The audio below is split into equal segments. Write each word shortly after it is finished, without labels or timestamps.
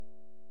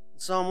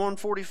Psalm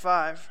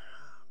 145,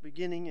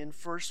 beginning in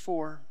verse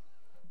 4,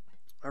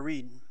 I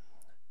read,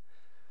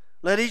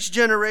 "Let each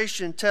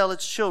generation tell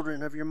its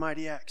children of your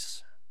mighty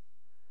acts.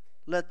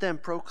 Let them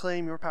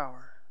proclaim your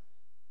power.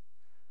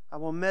 I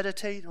will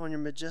meditate on your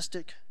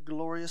majestic,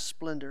 glorious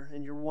splendor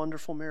and your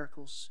wonderful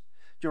miracles.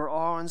 Your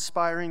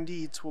awe-inspiring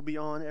deeds will be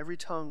on every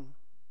tongue.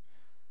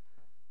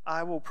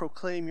 I will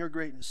proclaim your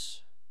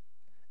greatness.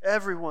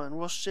 Everyone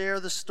will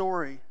share the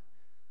story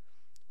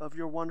of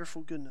your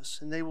wonderful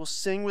goodness, and they will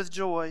sing with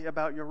joy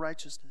about your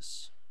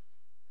righteousness.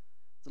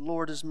 The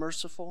Lord is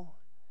merciful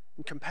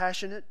and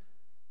compassionate,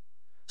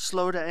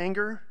 slow to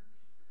anger,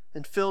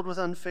 and filled with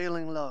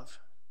unfailing love.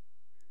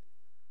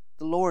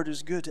 The Lord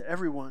is good to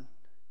everyone.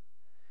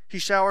 He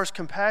showers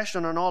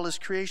compassion on all his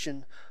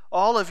creation.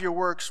 All of your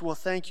works will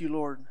thank you,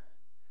 Lord,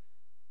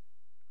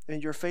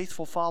 and your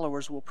faithful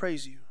followers will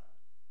praise you.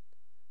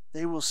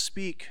 They will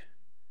speak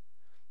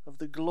of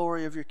the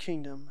glory of your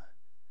kingdom.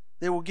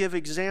 They will give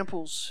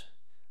examples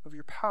of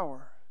your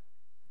power.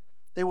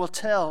 They will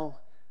tell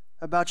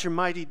about your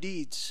mighty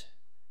deeds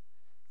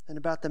and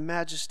about the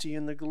majesty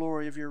and the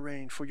glory of your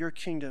reign, for your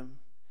kingdom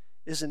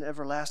is an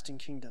everlasting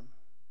kingdom.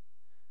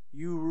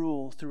 You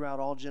rule throughout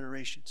all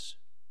generations."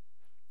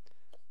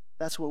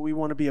 That's what we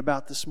want to be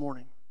about this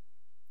morning.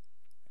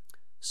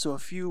 So a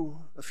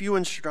few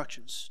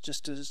instructions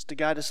just to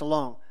guide us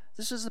along.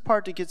 This is the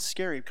part that gets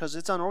scary because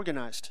it's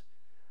unorganized.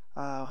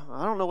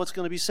 I don't know what's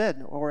going to be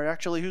said or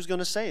actually who's going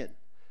to say it.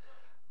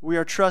 We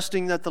are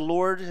trusting that the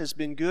Lord has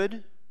been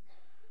good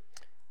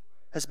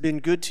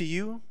to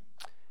you,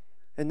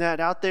 and that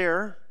out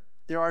there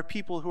are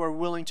people who are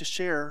willing to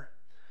share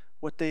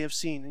what they have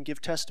seen and give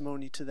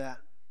testimony to that.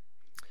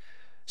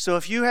 So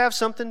if you have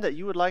something that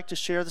you would like to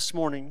share this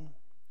morning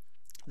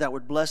that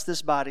would bless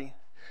this body,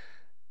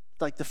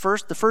 like the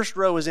first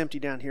row is empty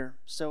down here.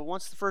 So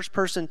once the first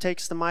person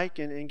takes the mic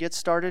and gets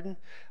started,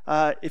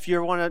 if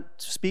you want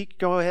to speak,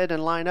 go ahead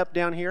and line up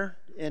down here,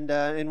 and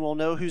we'll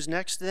know who's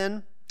next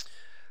then.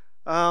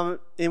 And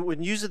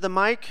when using the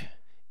mic,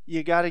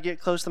 you got to get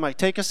close to the mic.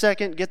 Take a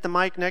second, get the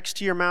mic next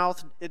to your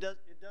mouth. It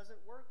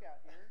doesn't work out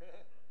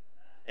here.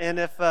 And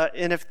if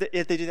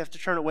they do have to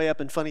turn it way up,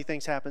 and funny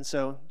things happen.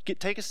 So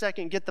take a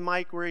second, get the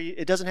mic where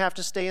it doesn't have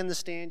to stay in the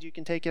stand. You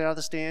can take it out of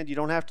the stand. You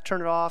don't have to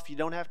turn it off. You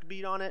don't have to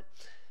beat on it.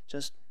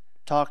 Just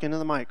talk into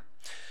the mic.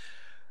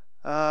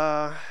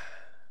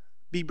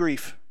 Be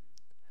brief.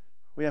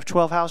 We have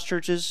 12 house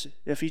churches.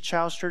 If each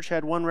house church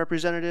had one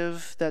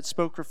representative that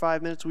spoke for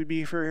 5 minutes, we'd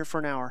be here for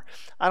an hour.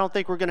 I don't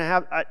think we're going to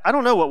have, I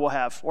don't know what we'll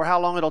have or how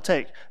long it'll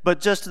take.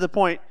 But just to the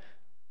point,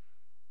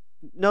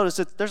 notice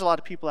that there's a lot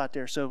of people out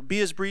there. So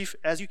be as brief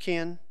as you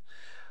can.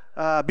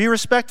 Be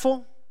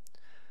respectful.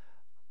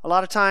 A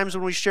lot of times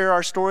when we share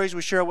our stories,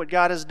 we share what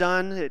God has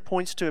done. It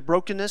points to a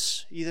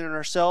brokenness, either in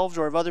ourselves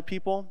or of other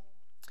people.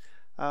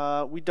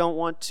 We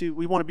want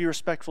to be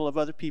respectful of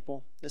other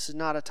people. This is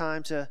not a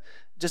time to,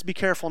 just be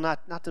careful,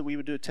 not that we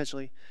would do it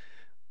intentionally.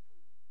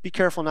 Be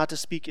careful not to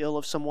speak ill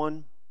of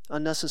someone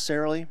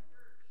unnecessarily.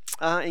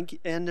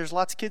 And there's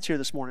lots of kids here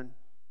this morning.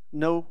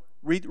 No,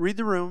 read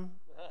the room.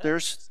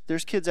 There's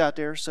kids out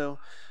there, so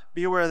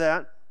be aware of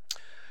that.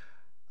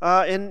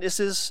 And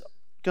this is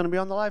going to be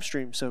on the live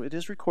stream, so it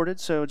is recorded,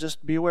 so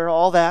just be aware of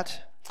all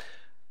that.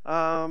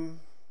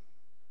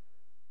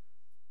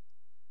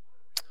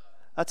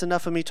 That's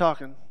enough of me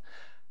talking.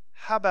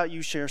 How about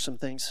you share some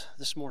things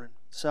this morning?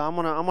 So I'm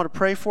gonna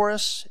pray for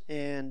us,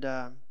 and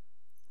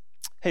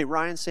hey,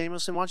 Ryan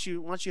Samuelson, why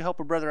don't you help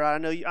a brother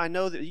out? I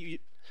know that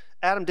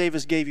Adam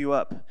Davis gave you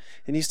up,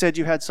 and he said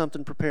you had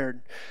something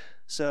prepared.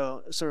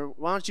 So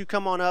why don't you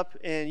come on up,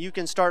 and you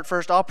can start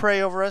first. I'll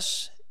pray over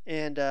us,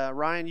 and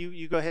Ryan,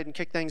 you go ahead and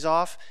kick things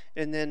off,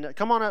 and then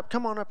come on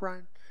up,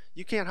 Ryan.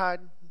 You can't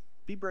hide.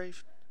 Be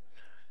brave.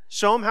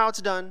 Show them how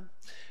it's done.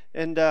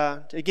 And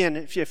again,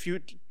 if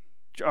you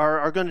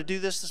are going to do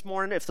this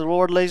morning, if the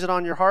Lord lays it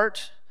on your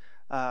heart,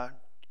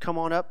 come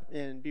on up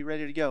and be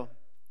ready to go.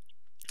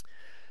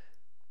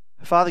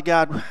 Father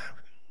God,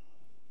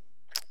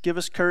 give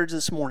us courage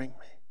this morning.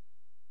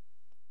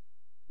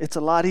 It's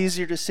a lot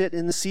easier to sit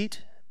in the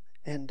seat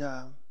and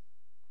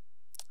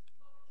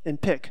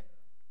pick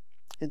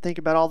and think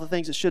about all the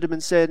things that should have been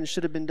said and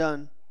should have been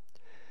done.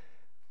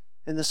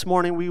 And this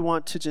morning we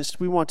want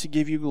to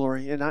give you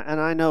glory. And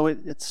I know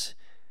it's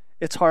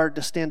hard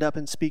to stand up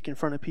and speak in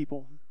front of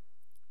people,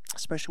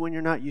 especially when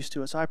you're not used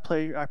to it. So I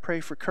pray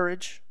for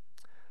courage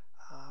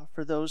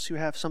for those who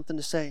have something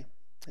to say,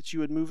 that you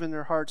would move in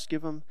their hearts,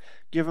 give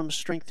them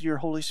strength through your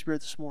Holy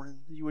Spirit this morning.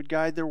 You would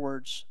guide their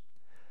words.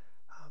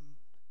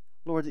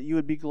 Lord, that you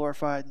would be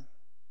glorified.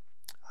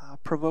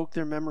 Provoke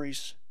their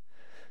memories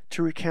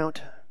to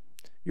recount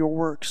your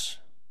works.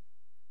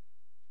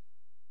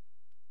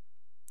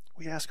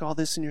 We ask all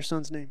this in your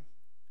Son's name.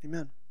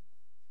 Amen.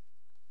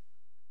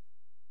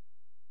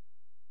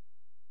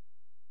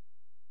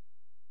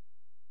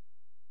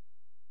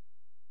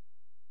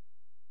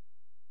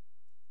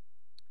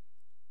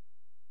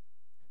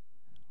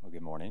 Well,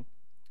 good morning.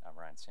 I'm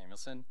Ryan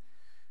Samuelson,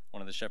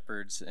 one of the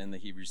shepherds in the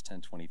Hebrews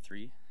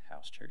 10:23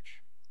 house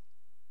church.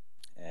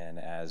 And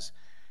as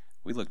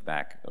We looked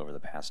back over the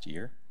past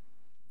year.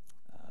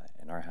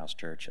 In our house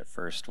church, at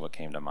first, what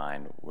came to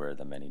mind were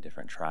the many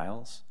different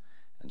trials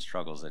and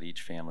struggles that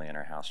each family in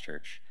our house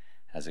church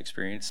has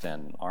experienced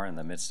and are in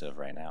the midst of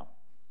right now.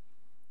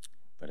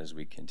 But as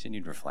we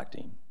continued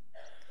reflecting,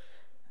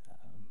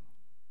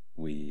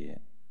 we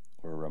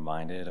were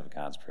reminded of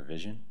God's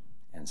provision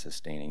and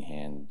sustaining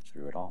hand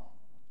through it all.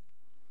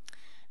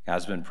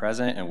 God's been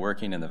present and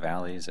working in the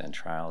valleys and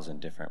trials in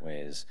different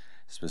ways,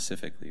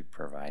 specifically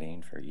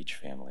providing for each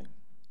family.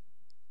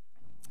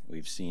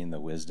 We've seen the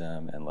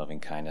wisdom and loving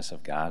kindness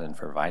of God in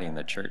providing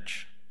the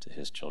church to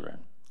his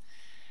children.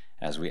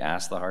 As we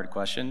ask the hard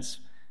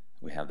questions,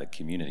 we have the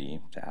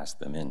community to ask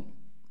them in.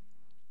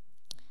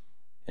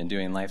 In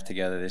doing life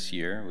together this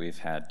year, we've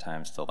had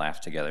times to laugh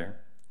together,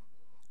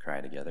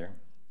 cry together,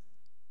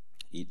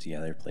 eat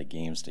together, play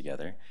games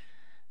together,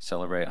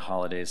 celebrate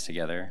holidays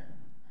together,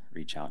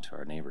 reach out to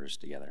our neighbors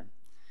together,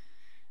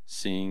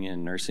 sing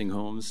in nursing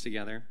homes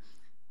together,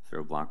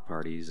 throw block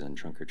parties and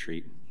trunk or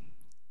treat,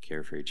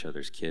 care for each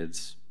other's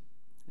kids,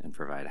 and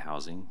provide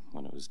housing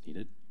when it was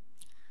needed,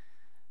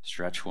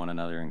 stretch one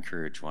another,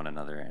 encourage one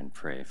another, and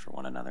pray for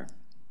one another.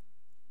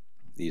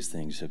 These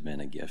things have been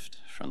a gift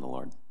from the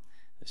Lord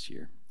this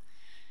year.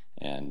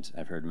 And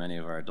I've heard many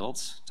of our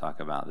adults talk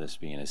about this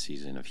being a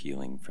season of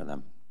healing for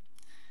them.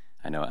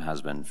 I know it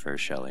has been for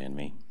Shelley and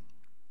me.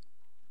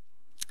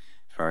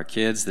 For our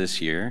kids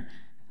this year,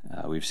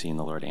 we've seen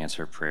the Lord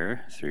answer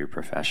prayer through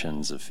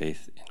professions of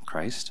faith in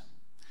Christ,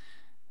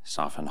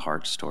 soften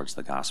hearts towards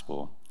the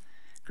gospel,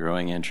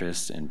 growing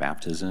interest in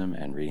baptism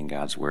and reading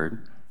God's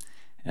word,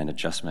 and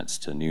adjustments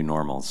to new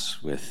normals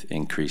with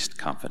increased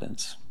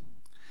confidence.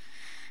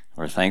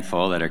 We're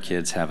thankful that our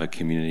kids have a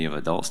community of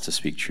adults to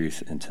speak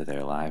truth into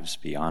their lives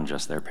beyond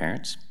just their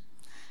parents,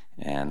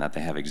 and that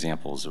they have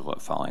examples of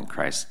what following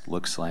Christ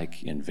looks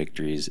like in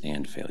victories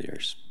and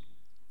failures.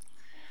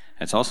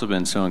 It's also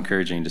been so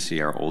encouraging to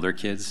see our older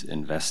kids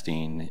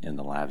investing in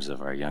the lives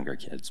of our younger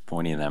kids,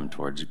 pointing them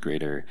towards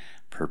greater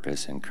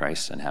purpose in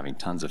Christ and having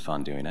tons of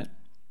fun doing it.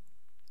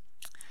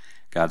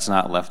 God's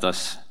not left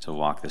us to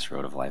walk this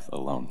road of life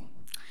alone.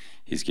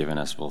 He's given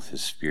us both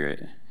his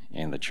Spirit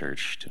and the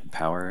church to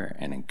empower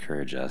and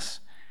encourage us,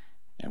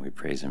 and we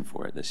praise him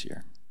for it this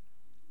year.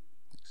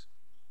 Thanks.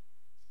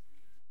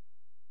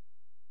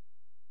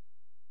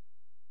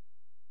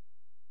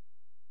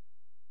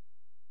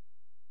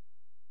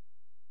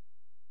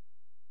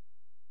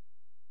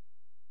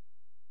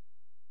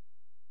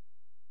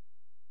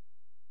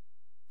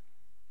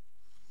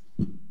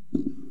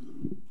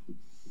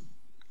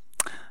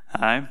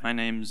 Hi, my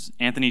name's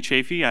Anthony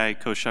Chafee. I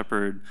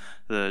co-shepherd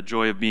the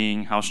Joy of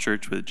Being House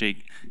Church with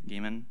Jake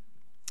Gaiman.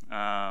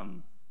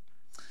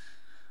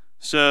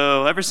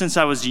 So ever since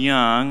I was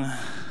young,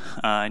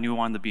 I knew I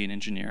wanted to be an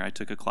engineer. I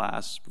took a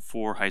class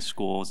before high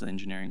school, it was an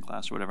engineering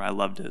class or whatever. I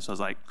loved it. So I was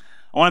like,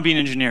 I want to be an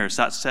engineer.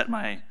 So that set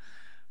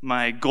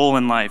my goal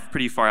in life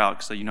pretty far out,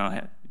 because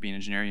to be an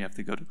engineer, you have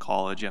to go to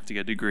college, you have to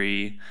get a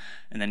degree,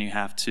 and then you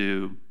have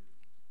to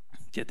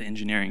get the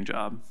engineering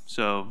job.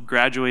 So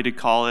graduated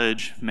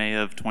college, May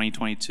of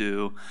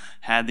 2022,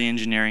 had the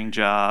engineering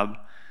job.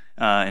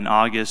 In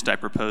August, I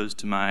proposed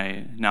to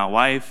my now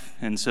wife,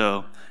 and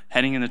so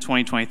heading into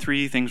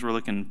 2023, things were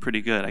looking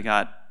pretty good. I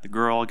got the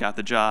girl, got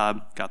the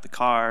job, got the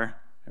car,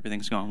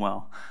 everything's going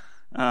well.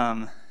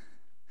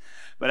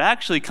 But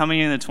actually coming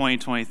into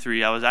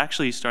 2023, I was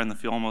actually starting to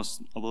feel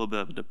almost a little bit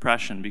of a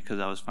depression, because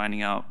I was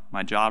finding out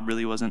my job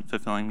really wasn't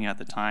fulfilling me at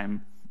the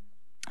time.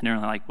 I didn't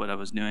really like what I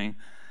was doing.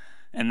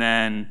 And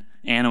then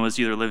Anna was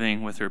either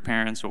living with her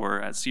parents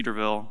or at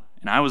Cedarville,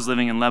 and I was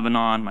living in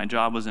Lebanon. My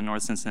job was in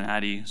North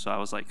Cincinnati, so I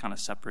was kind of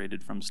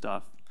separated from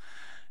stuff.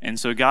 And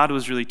so God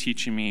was really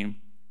teaching me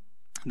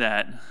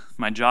that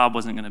my job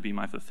wasn't going to be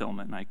my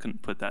fulfillment, and I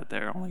couldn't put that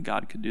there. Only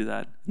God could do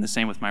that. And the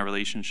same with my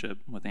relationship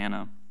with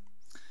Anna.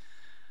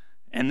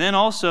 And then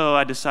also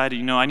I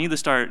decided, I need to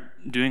start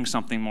doing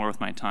something more with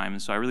my time.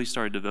 And so I really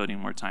started devoting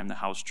more time to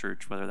house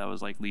church, whether that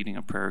was leading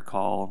a prayer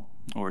call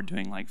or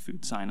doing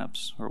food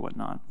signups or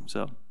whatnot.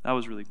 So that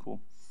was really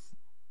cool.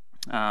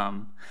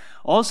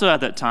 Also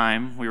at that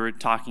time, we were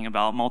talking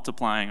about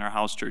multiplying our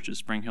house churches.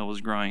 Spring Hill was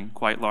growing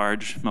quite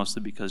large,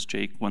 mostly because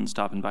Jake wouldn't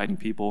stop inviting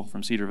people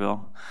from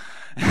Cedarville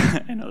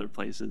and other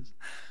places.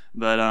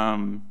 But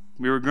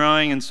we were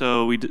growing, and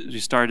so we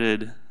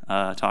started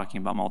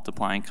talking about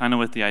multiplying, kind of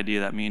with the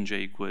idea that me and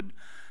Jake would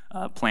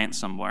plant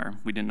somewhere.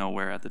 We didn't know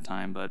where at the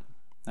time, but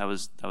that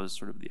was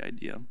sort of the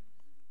idea.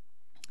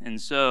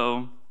 And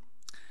so,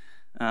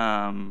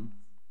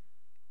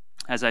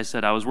 as I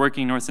said, I was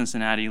working in North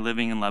Cincinnati,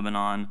 living in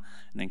Lebanon,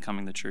 and then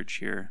coming to church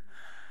here.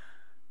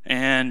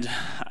 And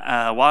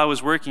while I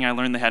was working, I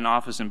learned they had an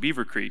office in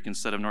Beaver Creek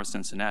instead of North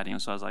Cincinnati.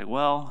 And so I was like,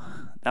 well,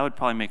 that would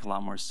probably make a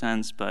lot more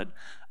sense, but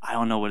I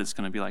don't know what it's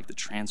going to be like to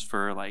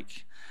transfer.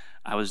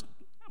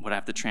 Would I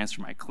have to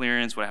transfer my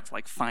clearance? Would I have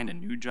to find a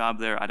new job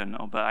there? I don't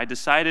know. But I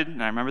decided,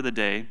 and I remember the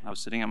day, I was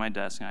sitting at my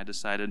desk, and I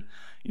decided,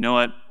 you know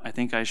what? I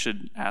think I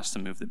should ask to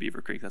move to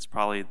Beaver Creek. That's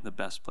probably the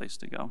best place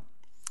to go.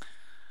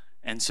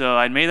 And so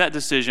I'd made that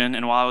decision,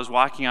 and while I was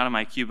walking out of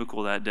my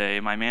cubicle that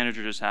day, my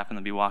manager just happened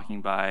to be walking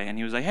by, and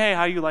he was like, "Hey,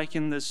 how are you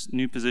liking this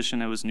new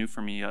position?" It was new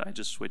for me. I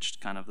just switched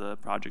kind of the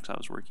projects I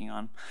was working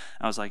on.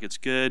 I was like, "It's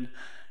good."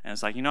 And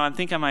it's like, I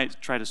think I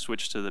might try to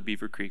switch to the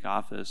Beaver Creek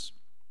office.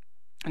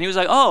 And he was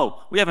like,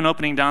 "Oh, we have an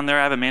opening down there.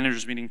 I have a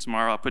manager's meeting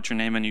tomorrow. I'll put your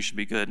name in. You should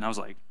be good." And I was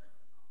like,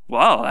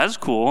 "Wow, that's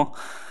cool."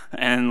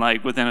 And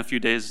like within a few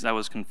days, that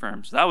was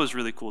confirmed. So that was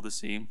really cool to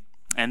see.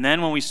 And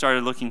then when we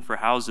started looking for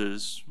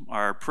houses,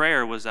 our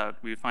prayer was that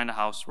we would find a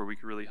house where we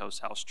could really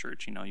host house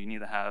church. You need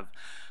to have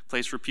a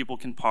place where people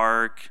can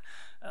park,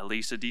 at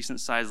least a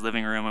decent-sized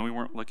living room, and we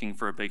weren't looking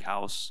for a big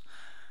house.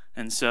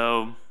 And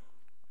so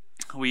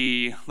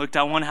we looked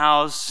at one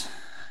house,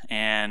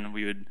 and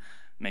we would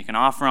make an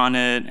offer on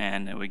it,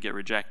 and it would get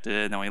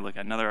rejected. Then we look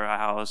at another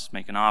house,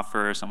 make an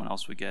offer, someone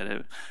else would get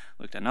it.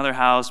 Looked at another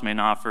house, made an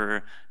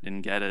offer,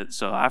 didn't get it.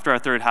 So after our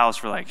third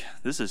house, we're like,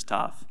 this is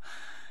tough.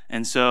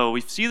 And so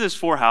we see this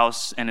 4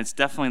 house, and it's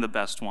definitely the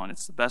best one.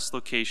 It's the best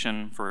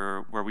location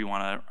for where we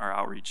want our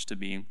outreach to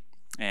be.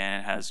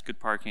 And it has good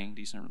parking,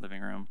 decent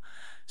living room.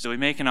 So we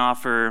make an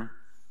offer,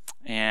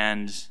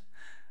 and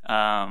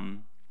I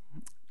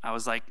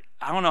was like,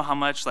 I don't know how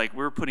much,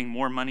 we're putting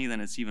more money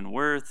than it's even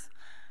worth.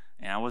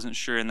 And I wasn't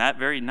sure. And that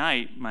very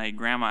night, my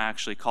grandma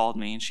actually called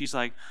me, and she's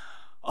like,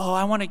 "Oh,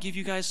 I want to give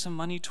you guys some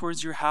money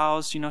towards your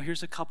house.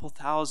 Here's a couple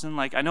thousand.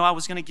 I know I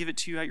was going to give it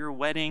to you at your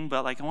wedding,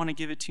 but I want to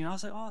give it to you." And I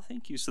was like, "Oh,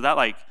 thank you." So that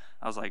I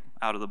was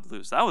out of the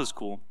blue. So that was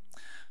cool.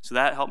 So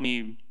that helped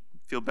me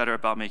feel better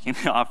about making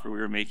the offer we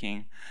were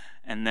making.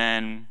 And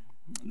then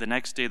the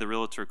next day, the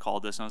realtor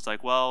called us, and I was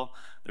like, "Well,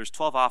 there's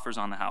 12 offers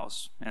on the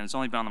house, and it's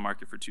only been on the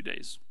market for 2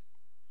 days."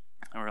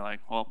 And we're like,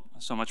 "Well,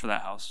 so much for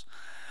that house."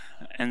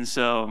 And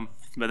so,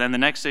 but then the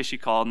next day she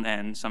called,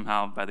 and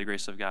somehow, by the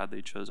grace of God,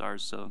 they chose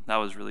ours. So that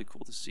was really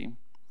cool to see.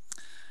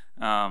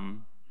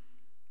 And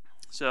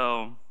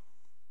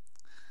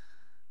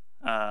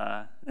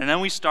then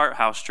we start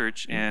house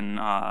church in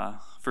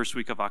first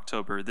week of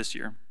October this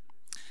year.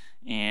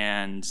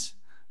 And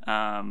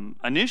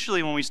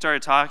initially, when we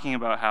started talking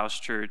about house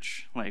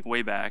church,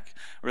 way back,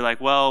 we're like,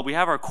 well, we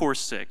have our core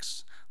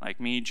 6,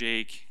 me,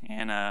 Jake,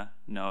 Anna,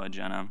 Noah,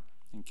 Jenna,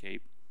 and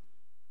Kate.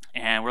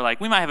 And we're like,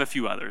 we might have a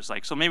few others.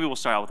 So maybe we'll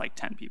start out with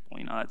 10 people.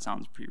 That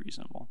sounds pretty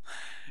reasonable.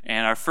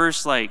 And our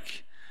first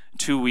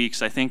 2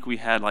 weeks, I think we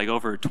had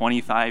over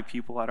 25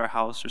 people at our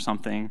house or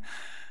something.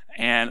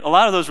 And a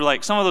lot of those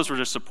were some of those were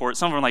just support.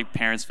 Some of them were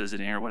parents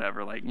visiting or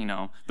whatever,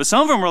 But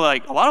some of them were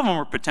a lot of them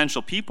were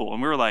potential people.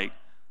 And we were like,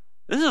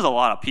 this is a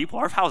lot of people.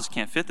 Our house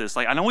can't fit this.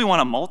 I know we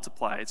want to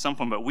multiply at some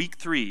point, but week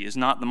 3 is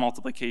not the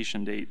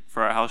multiplication date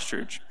for our house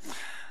church.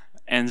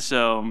 And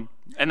so,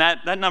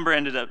 that number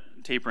ended up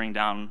tapering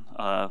down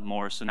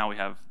more, so now we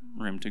have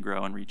room to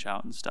grow and reach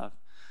out and stuff.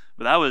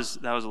 But that was a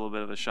little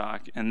bit of a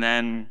shock. And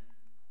then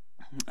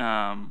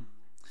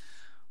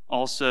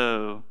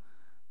also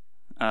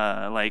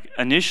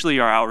initially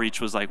our outreach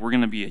was we're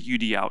going to be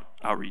a UD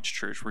outreach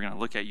church. We're going to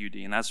look at UD,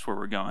 and that's where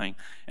we're going.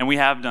 And we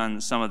have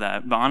done some of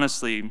that. But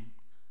honestly,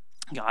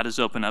 God has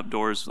opened up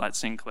doors at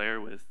St.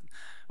 Clair with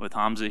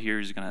Hamza here,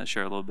 who's going to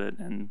share a little bit,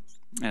 and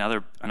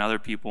other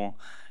people.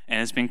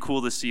 And it's been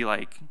cool to see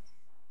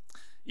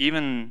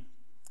even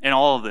in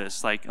all of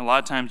this, a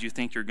lot of times you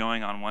think you're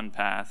going on one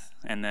path,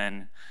 and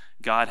then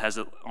God has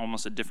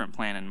almost a different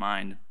plan in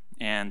mind.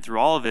 And through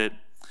all of it,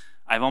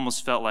 I've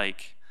almost felt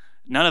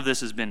none of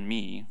this has been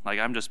me.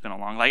 I've just been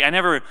along. I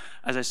never,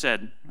 as I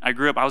said, I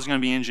grew up, I was going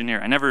to be an engineer.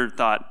 I never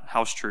thought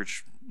house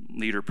church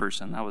leader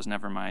person. That was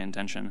never my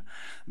intention.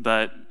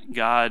 But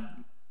God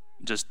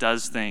just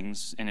does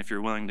things, and if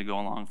you're willing to go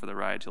along for the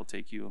ride, he'll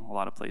take you a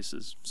lot of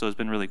places. So it's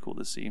been really cool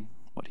to see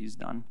what he's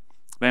done.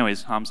 But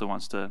anyways, Hamza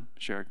wants to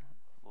share a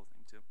little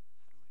thing too.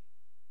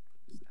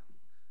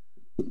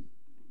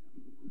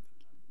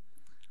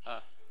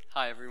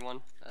 Hi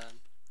everyone,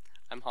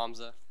 I'm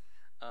Hamza.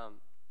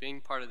 Being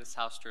part of this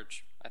house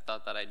church, I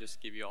thought that I'd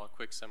just give you all a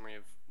quick summary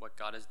of what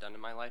God has done in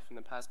my life in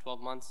the past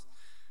 12 months.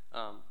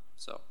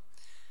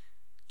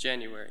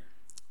 January,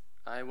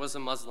 I was a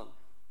Muslim,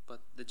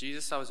 but the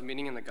Jesus I was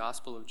meeting in the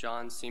Gospel of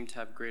John seemed to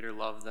have greater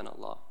love than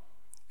Allah.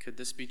 Could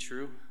this be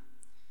true?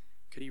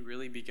 Could he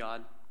really be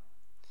God?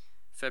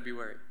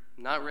 February,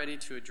 not ready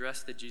to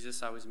address the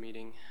Jesus I was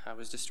meeting. I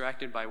was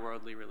distracted by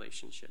worldly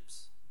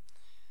relationships.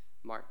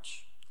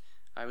 March,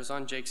 I was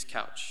on Jake's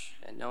couch,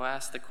 and Noah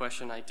asked the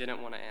question I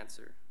didn't want to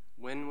answer.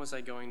 When was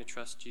I going to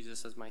trust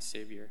Jesus as my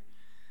Savior?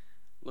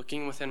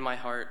 Looking within my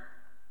heart,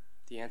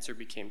 the answer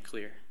became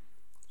clear.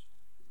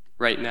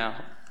 Right now.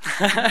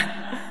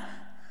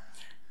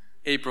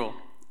 April,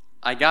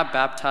 I got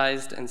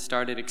baptized and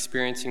started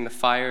experiencing the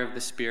fire of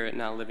the Spirit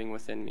now living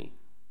within me.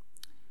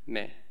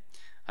 May,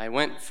 I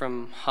went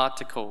from hot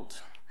to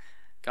cold.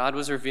 God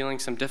was revealing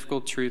some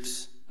difficult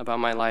truths about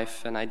my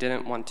life, and I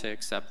didn't want to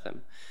accept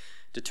them.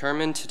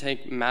 Determined to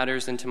take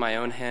matters into my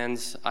own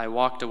hands, I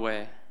walked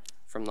away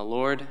from the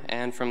Lord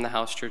and from the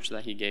house church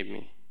that he gave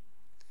me.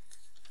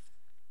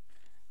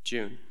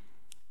 June,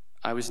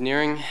 I was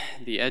nearing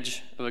the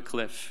edge of a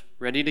cliff,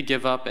 ready to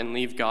give up and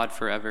leave God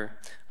forever.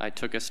 I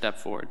took a step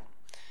forward.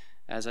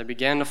 As I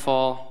began to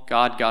fall,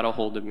 God got a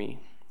hold of me.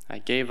 I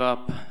gave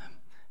up,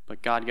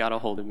 but God got a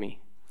hold of me.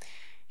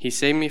 He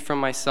saved me from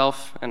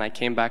myself, and I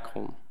came back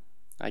home.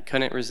 I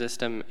couldn't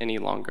resist him any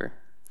longer.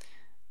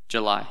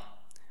 July.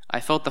 I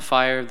felt the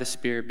fire of the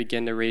Spirit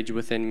begin to rage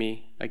within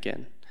me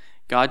again.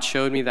 God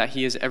showed me that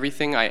he is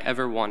everything I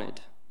ever wanted.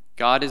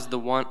 God is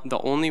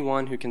the only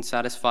one who can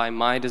satisfy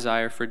my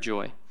desire for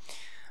joy.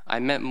 I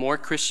met more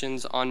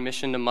Christians on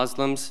mission to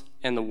Muslims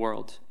and the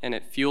world, and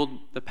it fueled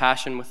the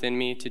passion within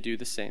me to do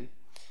the same.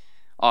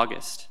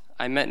 August.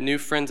 I met new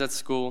friends at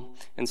school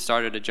and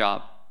started a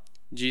job.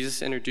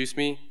 Jesus introduced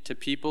me to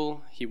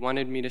people he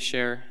wanted me to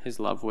share his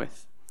love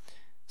with.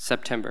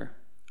 September.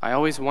 I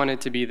always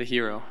wanted to be the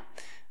hero,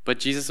 but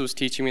Jesus was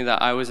teaching me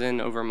that I was in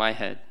over my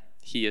head.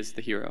 He is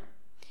the hero.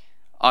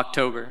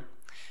 October.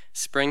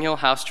 Spring Hill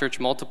House Church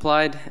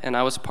multiplied, and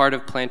I was part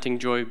of planting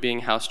Joy Being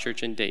House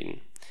Church in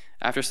Dayton.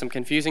 After some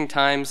confusing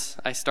times,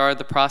 I started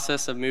the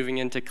process of moving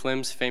into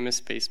Clem's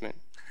famous basement.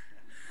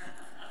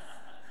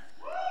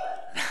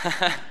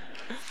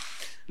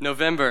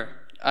 November.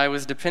 I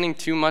was depending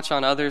too much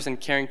on others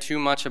and caring too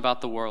much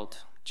about the world.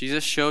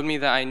 Jesus showed me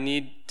that I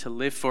need to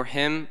live for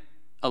him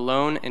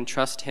alone and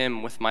trust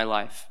him with my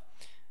life.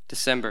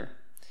 December.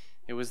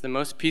 It was the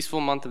most peaceful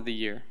month of the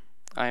year.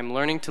 I am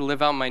learning to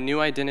live out my new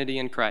identity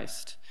in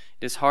Christ.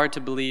 It is hard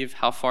to believe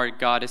how far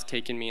God has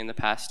taken me in the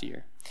past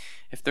year.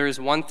 If there is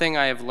one thing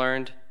I have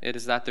learned, it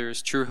is that there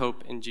is true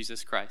hope in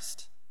Jesus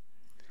Christ.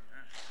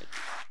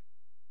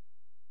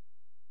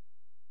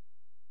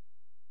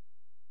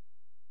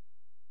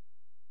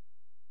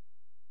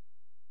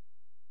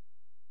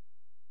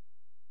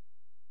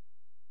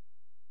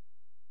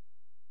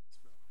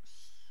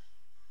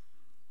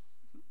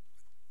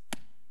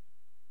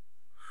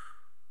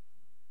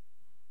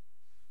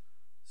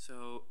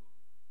 So,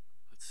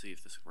 let's see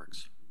if this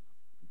works.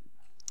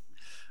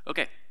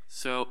 Okay,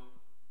 so,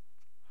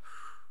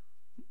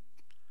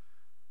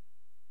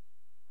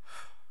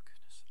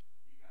 goodness,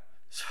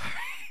 sorry.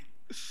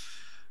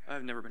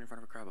 I've never been in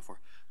front of a crowd before,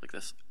 like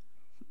this.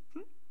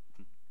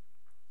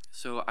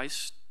 So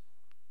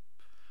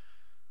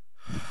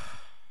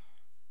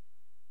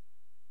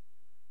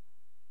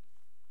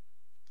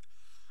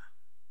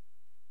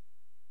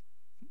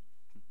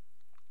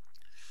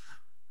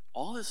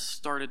all this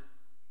started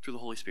through the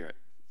Holy Spirit,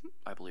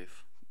 I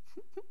believe.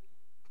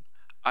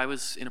 I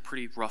was in a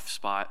pretty rough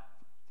spot.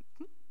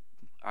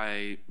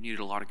 I needed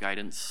a lot of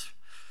guidance.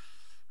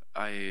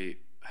 I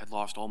had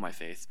lost all my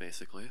faith,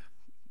 basically,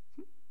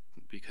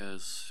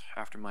 because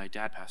after my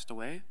dad passed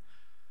away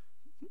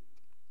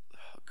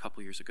a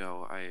couple years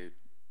ago, I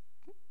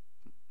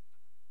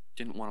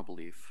didn't want to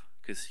believe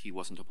because he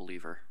wasn't a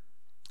believer.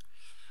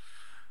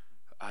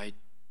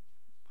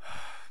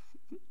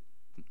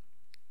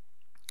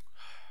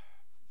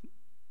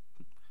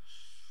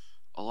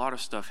 A lot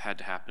of stuff had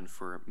to happen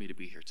for me to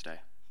be here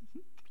today.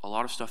 A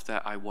lot of stuff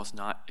that I was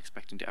not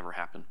expecting to ever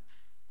happen.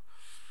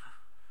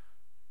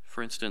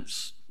 For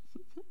instance,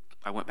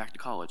 I went back to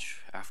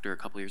college after a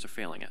couple years of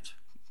failing it.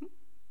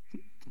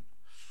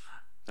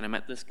 Then I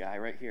met this guy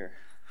right here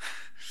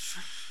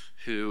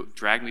who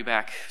dragged me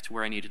back to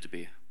where I needed to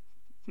be.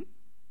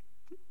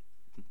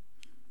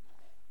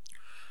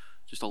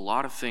 Just a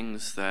lot of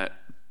things that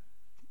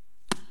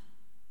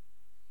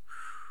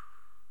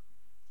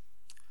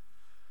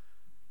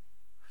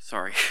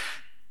sorry.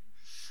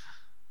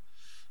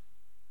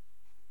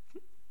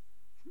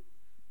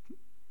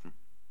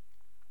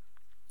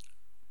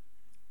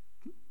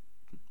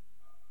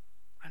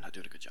 I'm not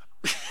doing a good job.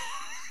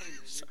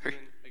 Sorry. You're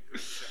doing a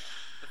great job.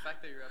 The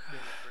fact that you're up here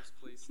in the first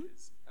place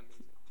is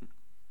amazing.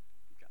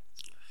 You got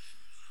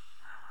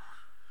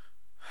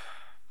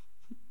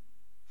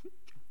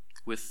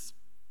this.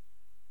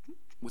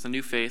 With a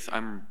new faith,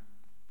 now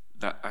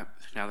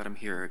that I'm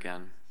here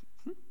again,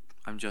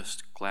 I'm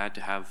just glad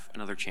to have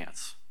another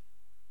chance.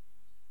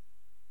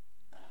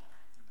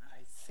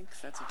 I think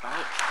that's about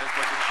as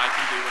much as I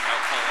can do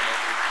without falling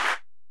over.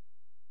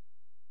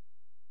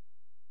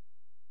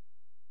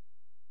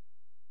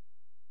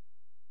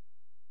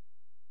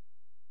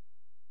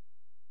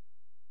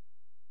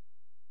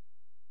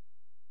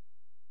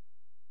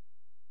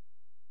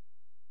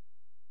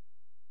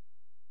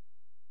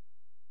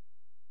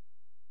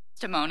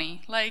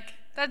 Testimony.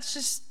 That's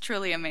just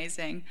truly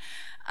amazing.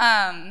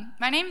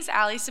 My name is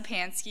Allie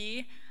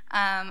Sapansky.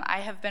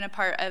 I have been a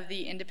part of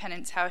the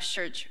Independence House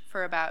Church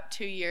for about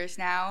 2 years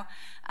now.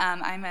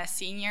 I'm a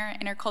senior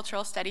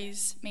intercultural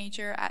studies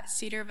major at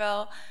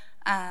Cedarville,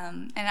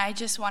 and I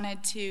just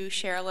wanted to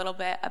share a little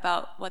bit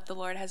about what the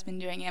Lord has been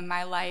doing in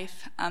my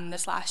life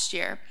this last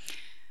year.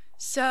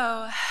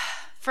 So,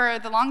 for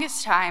the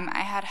longest time,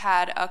 I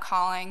had a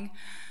calling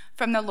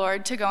from the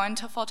Lord to go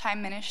into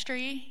full-time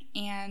ministry,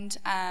 and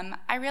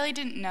I really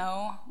didn't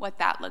know what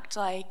that looked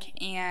like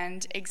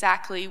and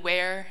exactly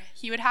where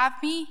he would have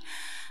me.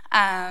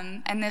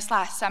 And this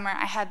last summer,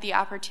 I had the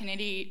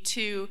opportunity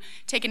to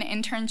take an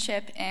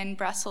internship in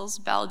Brussels,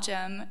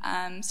 Belgium,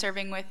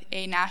 serving with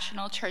a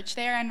national church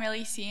there and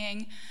really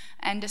seeing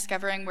and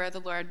discovering where the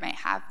Lord might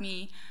have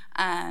me.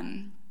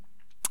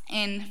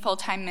 in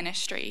full-time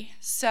ministry.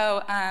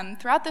 So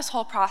throughout this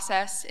whole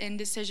process in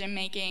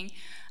decision-making,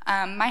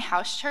 my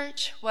house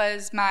church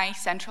was my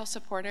central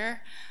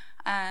supporter.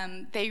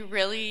 They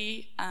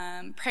really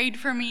prayed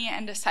for me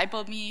and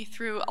discipled me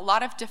through a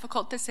lot of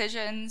difficult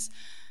decisions,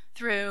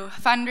 through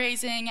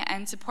fundraising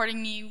and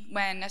supporting me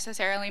when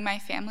necessarily my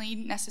family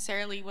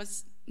necessarily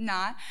was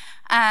not.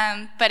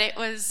 But it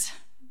was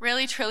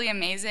really, truly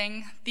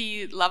amazing,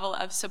 the level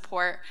of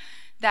support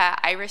that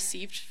I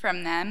received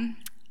from them.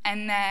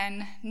 And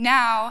then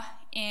now,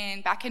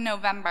 back in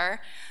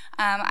November,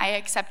 I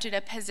accepted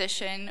a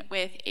position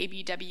with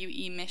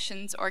ABWE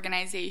Missions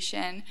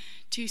Organization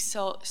to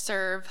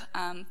serve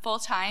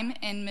full-time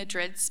in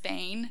Madrid,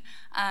 Spain,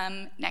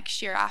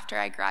 next year after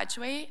I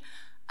graduate.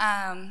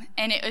 And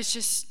it was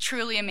just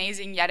truly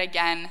amazing, yet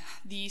again,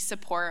 the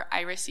support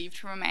I received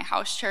from my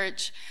house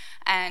church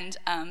and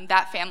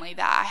that family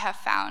that I have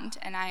found.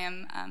 And I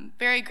am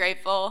very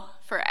grateful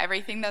for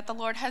everything that the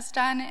Lord has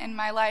done in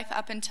my life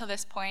up until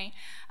this point.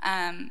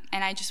 And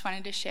I just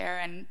wanted to share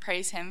and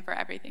praise him for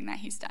everything that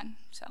he's done.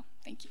 So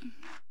thank you.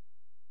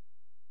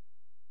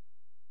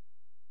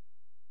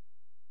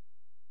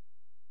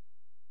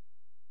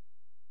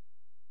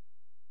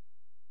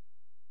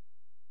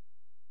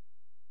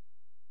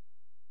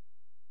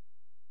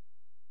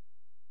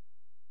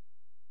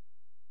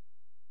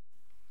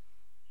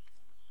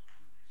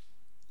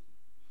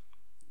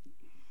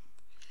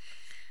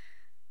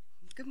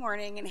 Good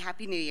morning and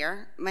Happy New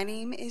Year. My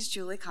name is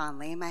Julie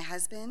Conley. My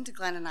husband,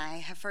 Glenn, and I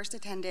have first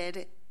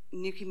attended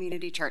New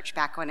Community Church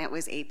back when it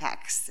was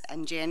Apex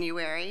on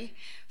January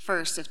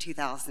 1st of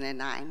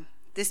 2009.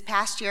 This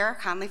past year, our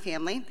Conley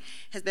family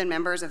has been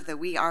members of the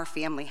We Are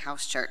Family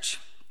House Church.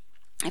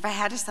 If I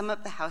had to sum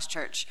up the house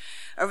church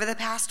over the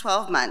past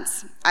 12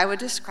 months, I would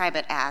describe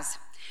it as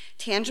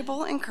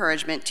tangible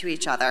encouragement to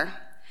each other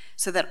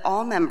so that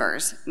all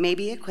members may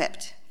be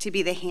equipped to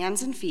be the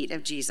hands and feet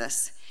of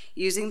Jesus,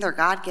 using their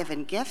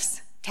God-given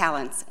gifts,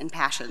 talents, and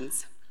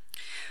passions.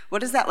 What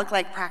does that look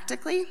like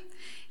practically?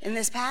 In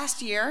this past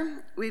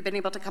year, we've been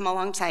able to come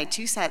alongside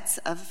 2 sets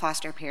of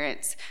foster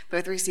parents,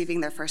 both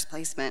receiving their first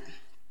placement.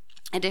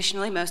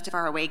 Additionally, most of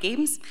our away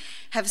games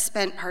have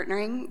spent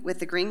partnering with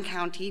the Greene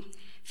County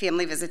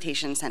Family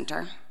Visitation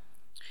Center.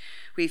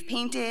 We've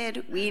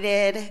painted,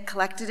 weeded,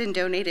 collected and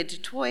donated to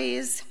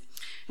toys,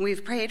 and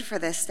we've prayed for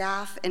the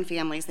staff and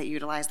families that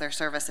utilize their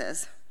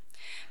services.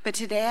 But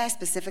today I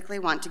specifically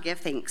want to give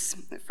thanks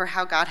for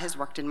how God has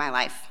worked in my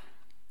life,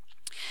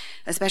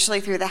 especially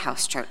through the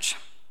house church.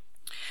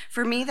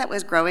 For me, that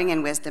was growing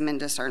in wisdom and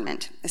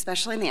discernment,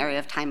 especially in the area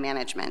of time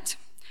management,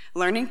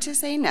 learning to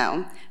say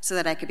no so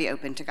that I could be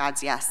open to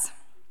God's yes.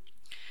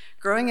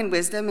 Growing in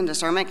wisdom and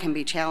discernment can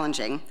be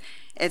challenging.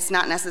 It's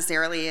not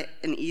necessarily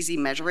an easy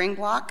measuring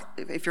block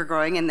if you're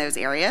growing in those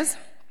areas.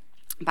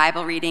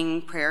 Bible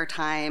reading, prayer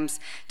times,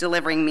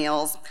 delivering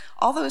meals,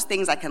 all those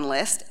things I can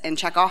list and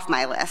check off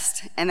my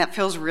list. And that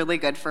feels really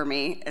good for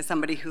me as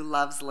somebody who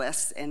loves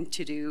lists and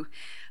to do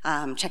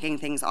checking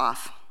things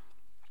off.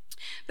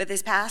 But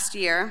this past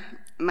year,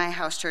 my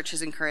house church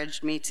has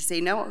encouraged me to say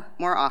no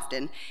more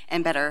often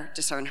and better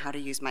discern how to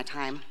use my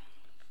time.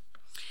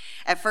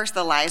 At first,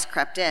 the lies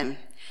crept in.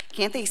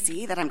 Can't they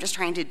see that I'm just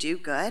trying to do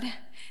good?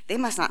 They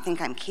must not think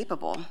I'm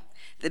capable.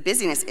 The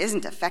busyness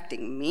isn't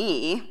affecting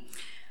me.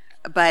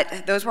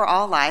 But those were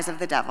all lies of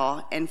the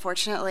devil, and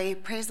fortunately,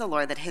 praise the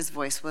Lord that his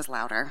voice was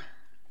louder.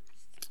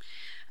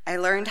 I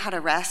learned how to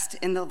rest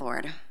in the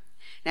Lord.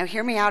 Now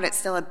hear me out, it's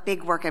still a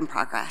big work in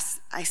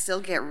progress. I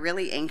still get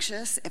really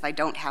anxious if I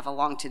don't have a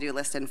long to-do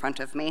list in front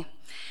of me.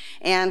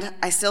 And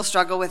I still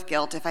struggle with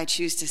guilt if I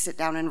choose to sit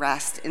down and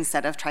rest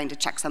instead of trying to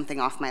check something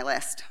off my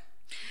list.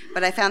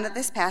 But I found that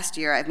this past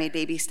year, I've made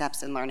baby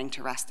steps in learning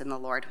to rest in the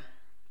Lord.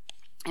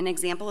 An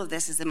example of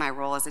this is in my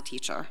role as a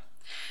teacher.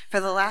 For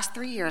the last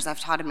 3 years,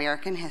 I've taught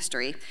American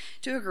history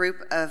to a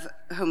group of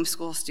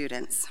homeschool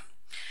students.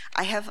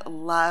 I have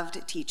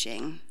loved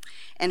teaching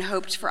and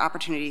hoped for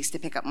opportunities to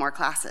pick up more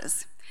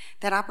classes.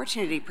 That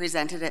opportunity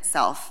presented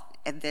itself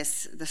at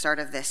the start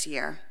of this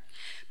year.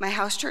 My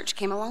house church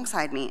came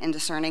alongside me in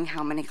discerning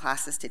how many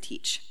classes to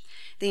teach.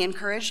 They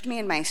encouraged me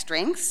in my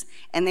strengths,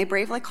 and they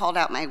bravely called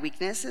out my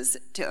weaknesses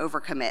to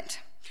overcommit.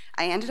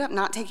 I ended up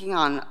not taking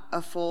on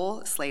a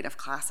full slate of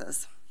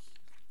classes.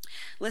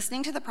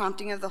 Listening to the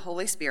prompting of the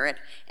Holy Spirit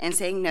and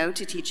saying no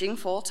to teaching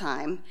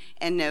full-time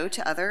and no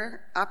to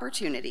other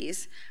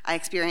opportunities, I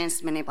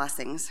experienced many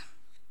blessings.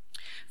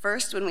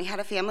 First, when we had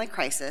a family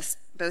crisis,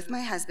 both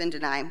my husband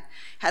and I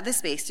had the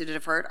space to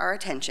divert our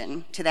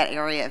attention to that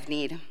area of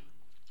need.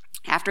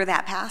 After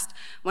that passed,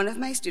 one of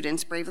my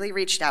students bravely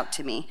reached out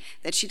to me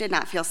that she did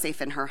not feel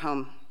safe in her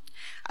home.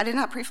 I did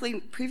not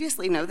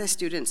previously know this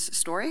student's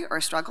story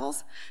or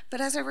struggles,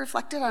 but as I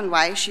reflected on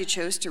why she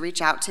chose to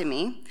reach out to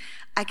me,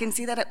 I can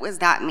see that it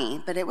was not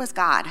me, but it was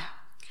God.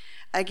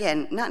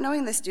 Again, not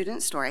knowing the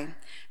student's story,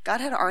 God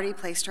had already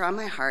placed her on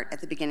my heart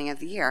at the beginning of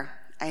the year.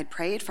 I had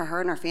prayed for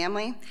her and her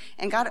family,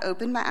 and God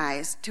opened my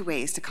eyes to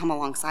ways to come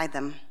alongside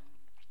them.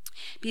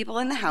 People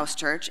in the house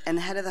church and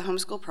the head of the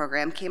homeschool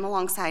program came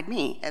alongside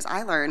me as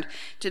I learned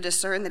to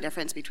discern the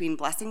difference between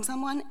blessing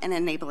someone and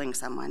enabling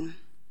someone.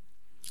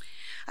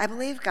 I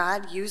believe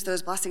God used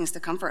those blessings to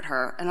comfort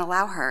her and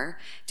allow her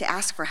to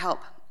ask for help.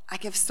 I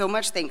give so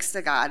much thanks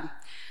to God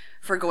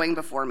for going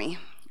before me,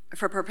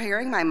 for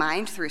preparing my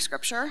mind through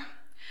Scripture,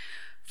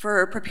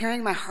 for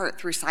preparing my heart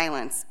through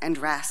silence and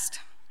rest,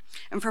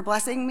 and for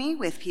blessing me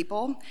with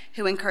people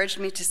who encouraged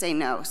me to say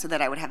no so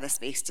that I would have the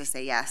space to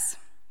say yes.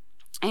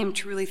 I am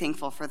truly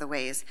thankful for the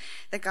ways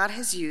that God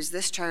has used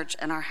this church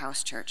and our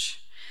house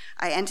church.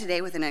 I end today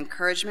with an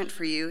encouragement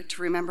for you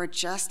to remember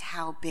just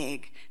how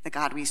big the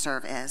God we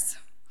serve is.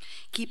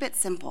 Keep it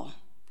simple.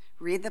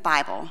 Read the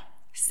Bible,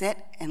 sit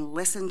and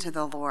listen to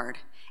the Lord,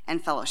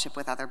 and fellowship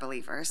with other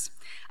believers.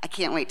 I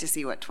can't wait to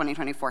see what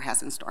 2024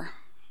 has in store.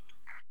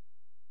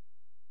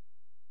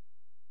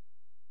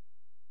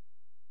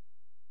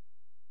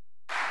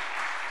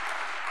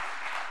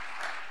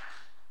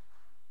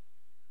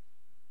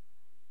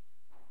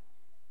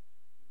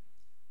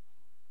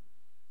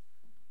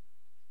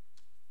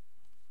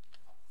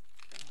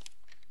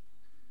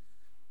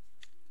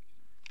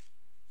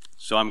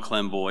 So I'm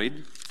Clem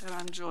Boyd. And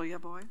I'm Julia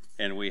Boyd.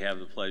 And we have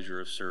the pleasure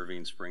of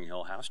serving Spring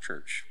Hill House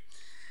Church.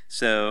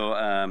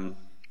 So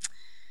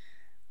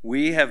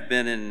we have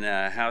been in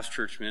house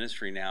church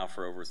ministry now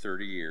for over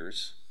 30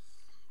 years.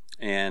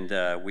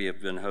 And we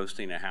have been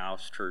hosting a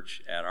house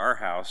church at our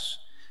house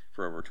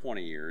for over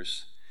 20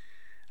 years.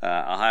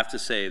 I'll have to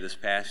say this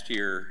past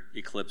year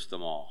eclipsed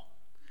them all.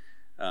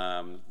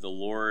 The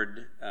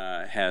Lord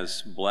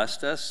has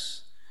blessed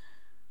us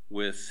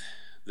with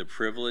the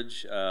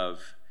privilege of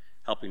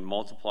helping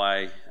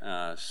multiply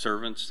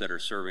servants that are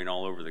serving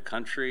all over the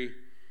country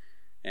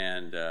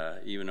and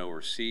even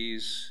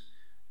overseas.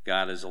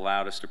 God has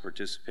allowed us to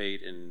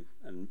participate in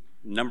a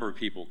number of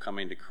people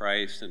coming to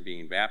Christ and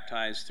being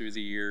baptized through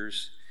the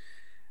years.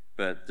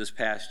 But this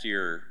past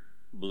year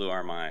blew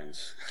our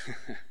minds.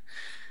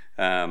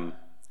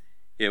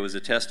 It was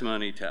a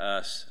testimony to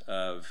us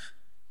of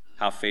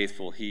how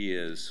faithful He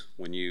is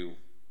when you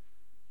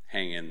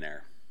hang in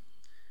there,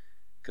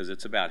 because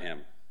it's about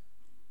Him.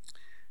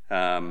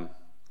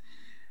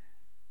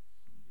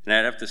 And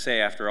I'd have to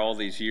say, after all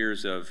these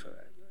years of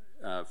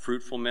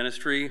fruitful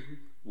ministry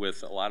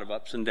with a lot of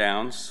ups and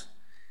downs,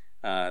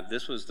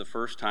 this was the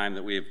first time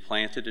that we have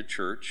planted a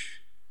church,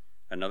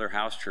 another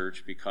house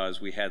church, because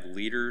we had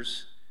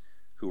leaders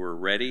who were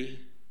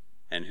ready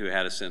and who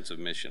had a sense of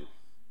mission.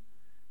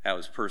 That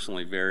was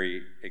personally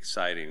very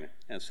exciting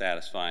and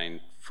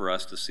satisfying for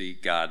us to see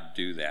God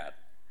do that,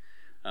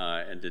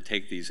 and to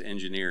take these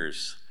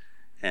engineers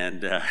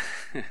and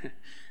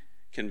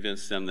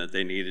convince them that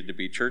they needed to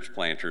be church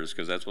planters,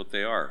 because that's what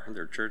they are.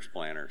 They're church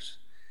planters.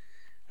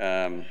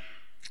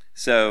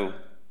 So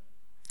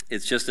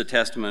it's just a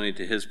testimony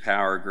to His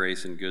power,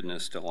 grace, and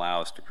goodness to allow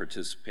us to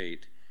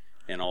participate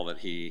in all that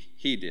He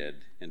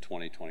did in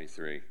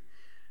 2023.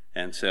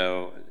 And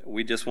so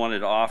we just wanted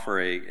to offer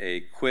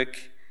a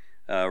quick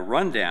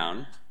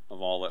rundown of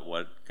all that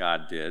what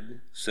God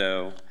did.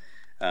 So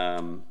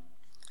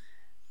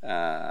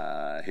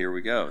here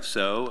we go.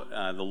 So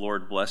the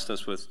Lord blessed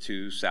us with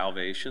 2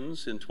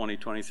 salvations in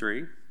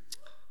 2023.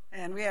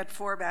 And we had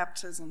 4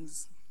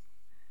 baptisms.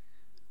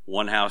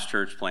 1 house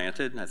church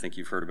planted. I think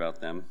you've heard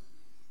about them.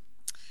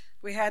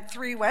 We had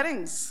 3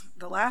 weddings.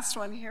 The last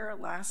one here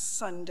last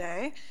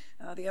Sunday.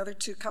 The other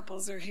 2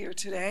 couples are here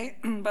today,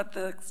 but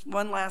the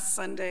one last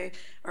Sunday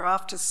are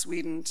off to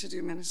Sweden to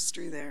do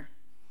ministry there.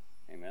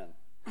 Amen.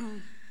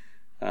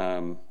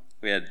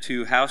 We had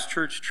 2 house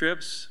church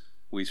trips.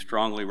 We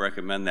strongly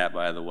recommend that,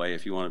 by the way.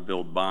 If you want to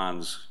build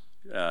bonds,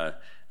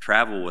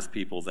 travel with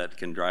people that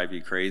can drive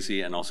you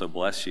crazy and also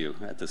bless you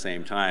at the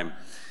same time.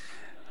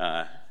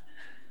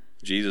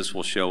 Jesus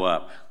will show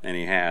up, and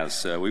He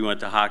has. We went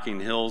to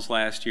Hocking Hills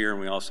last year, and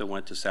we also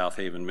went to South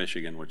Haven,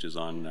 Michigan, which is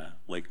on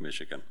Lake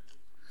Michigan.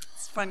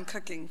 It's fun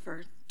cooking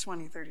for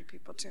 20, 30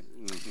 people, too.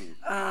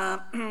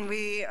 Mm-hmm.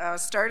 We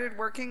started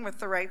working with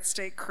the Wright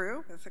State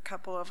crew with a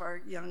couple of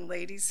our young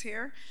ladies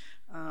here.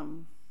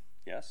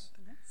 Yes.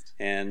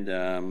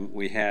 And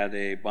we had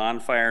a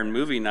bonfire and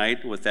movie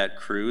night with that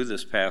crew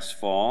this past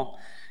fall.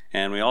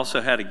 And we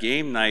also had a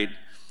game night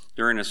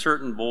during a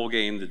certain bowl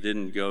game that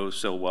didn't go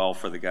so well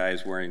for the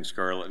guys wearing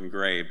scarlet and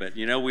gray. But,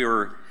 you know, we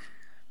were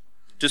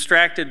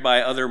distracted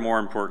by other more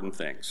important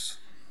things.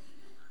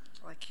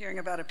 Like hearing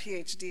about a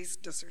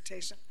PhD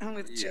dissertation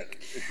with Jake.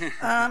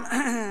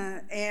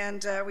 Yeah.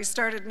 And we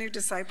started new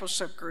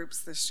discipleship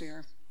groups this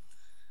year.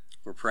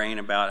 We're praying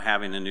about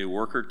having a new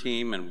worker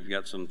team, and we've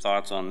got some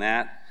thoughts on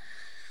that.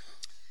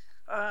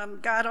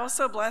 God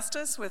also blessed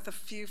us with a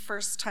few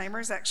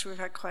first-timers. Actually, we've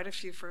had quite a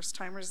few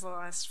first-timers the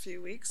last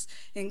few weeks,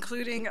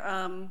 including,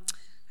 I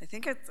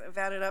think I've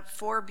added up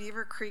 4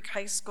 Beaver Creek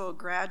High School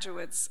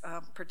graduates,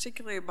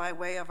 particularly by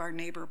way of our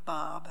neighbor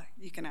Bob.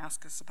 You can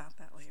ask us about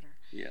that later.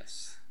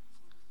 Yes.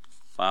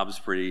 Bob's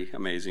a pretty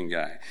amazing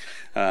guy.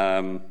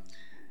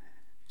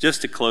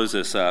 Just to close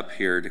this up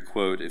here, to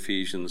quote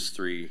Ephesians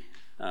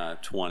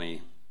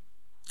 3:20,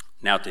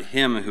 Now to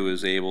him who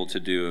is able to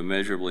do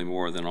immeasurably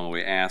more than all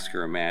we ask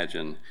or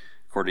imagine,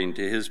 according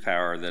to his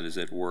power that is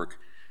at work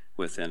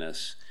within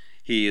us.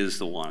 He is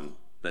the one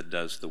that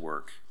does the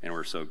work, and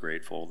we're so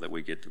grateful that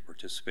we get to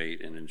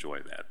participate and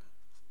enjoy that.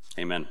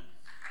 Amen.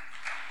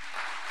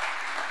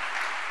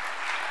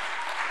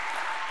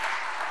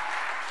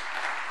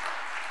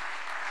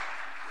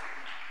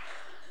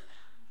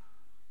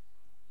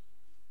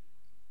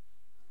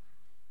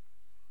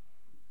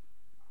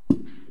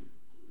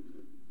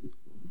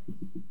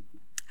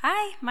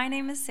 Hi, my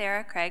name is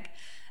Sarah Craig,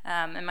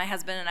 and my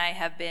husband and I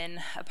have been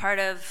a part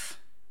of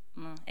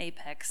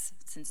Apex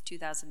since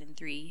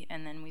 2003,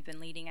 and then we've been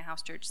leading a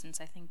house church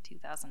since I think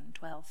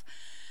 2012.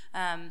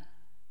 And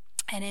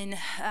in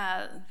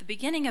the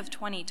beginning of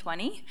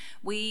 2020,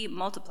 we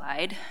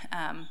multiplied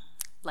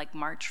like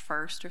March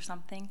 1st or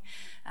something,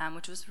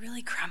 which was a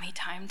really crummy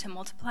time to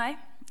multiply.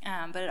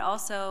 But it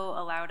also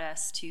allowed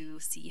us to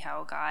see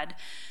how God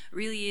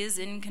really is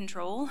in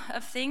control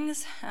of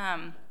things.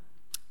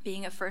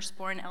 Being a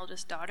firstborn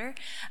eldest daughter,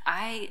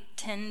 I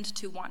tend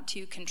to want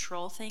to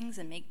control things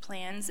and make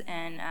plans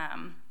and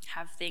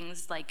have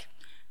things like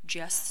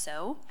just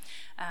so.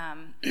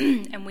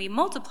 And we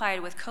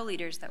multiplied with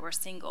co-leaders that were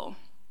single.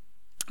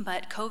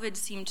 But COVID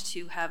seemed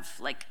to have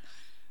like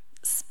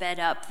sped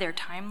up their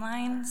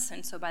timelines.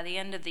 And so by the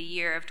end of the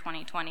year of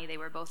 2020, they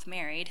were both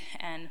married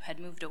and had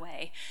moved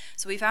away.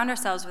 So we found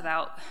ourselves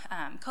without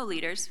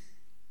co-leaders.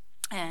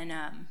 And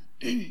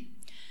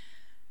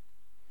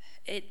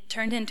it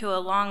turned into a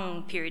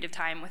long period of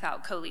time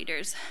without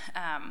co-leaders.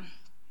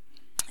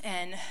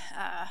 And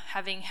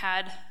having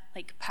had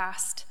like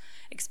past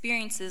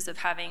experiences of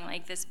having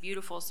like this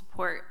beautiful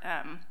support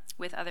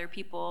with other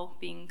people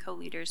being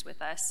co-leaders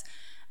with us,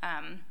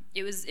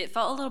 it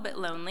felt a little bit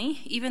lonely,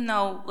 even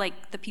though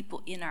like the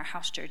people in our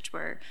house church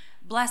were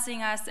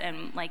blessing us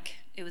and like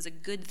it was a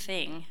good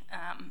thing.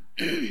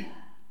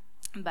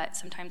 But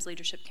sometimes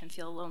leadership can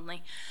feel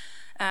lonely.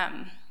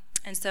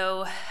 And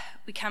so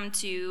we come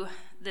to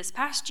this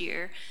past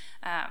year,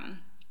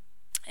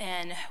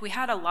 and we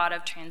had a lot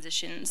of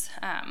transitions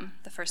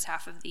the first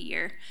half of the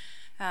year.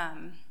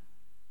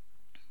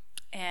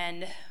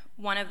 And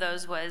one of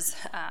those was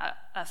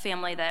a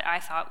family that I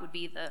thought would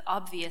be the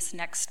obvious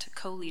next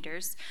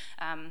co-leaders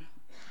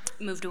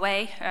moved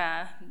away,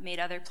 made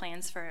other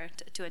plans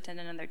to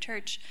attend another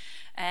church.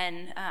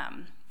 And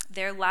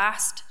their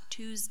last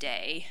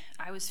Tuesday,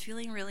 I was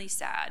feeling really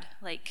sad.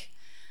 Like,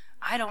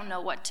 I don't know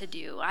what to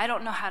do. I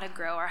don't know how to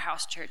grow our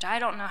house church. I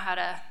don't know how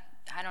to,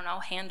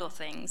 handle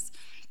things.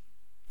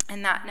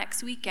 And that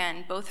next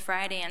weekend, both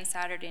Friday and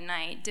Saturday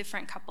night,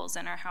 different couples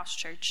in our house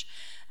church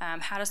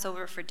had us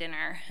over for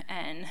dinner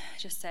and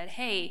just said,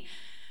 hey,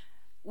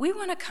 we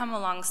want to come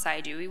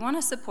alongside you. We want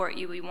to support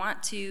you. We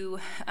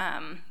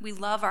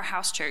love our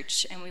house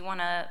church and we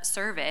want to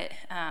serve it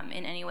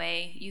in any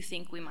way you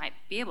think we might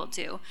be able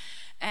to.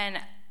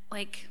 And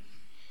like,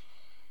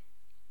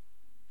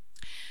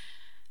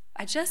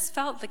 I just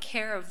felt the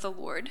care of the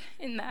Lord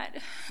in that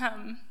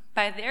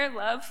by their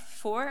love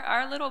for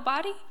our little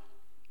body,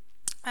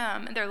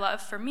 and their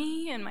love for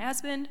me and my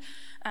husband.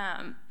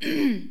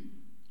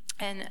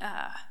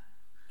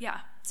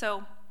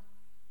 So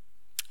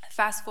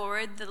fast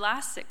forward, the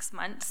last 6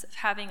 months of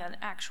having an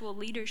actual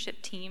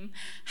leadership team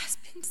has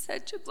been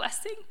such a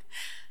blessing.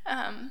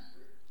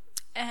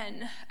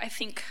 And I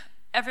think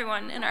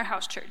everyone in our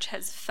house church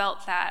has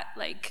felt that,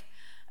 like,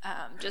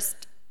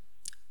 just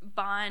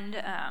bond,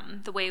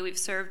 the way we've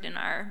served in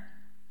our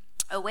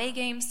away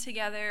games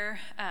together.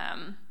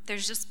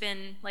 There's just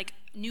been like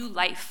new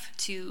life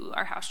to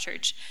our house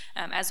church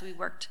as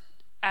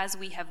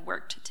we have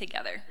worked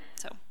together.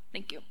 So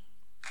thank you.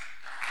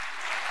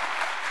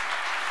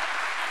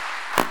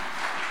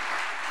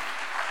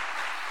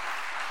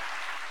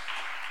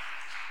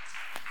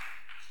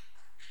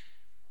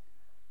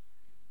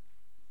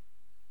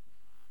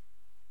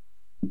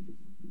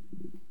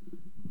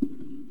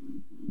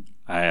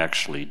 I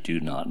actually do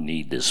not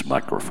need this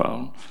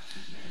microphone.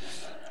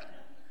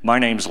 My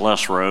name's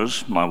Les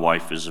Rose. My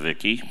wife is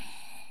Vicky.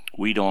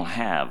 We don't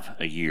have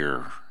a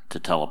year to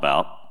tell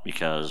about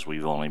because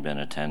we've only been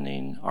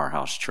attending our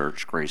house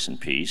church, Grace and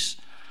Peace,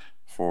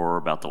 for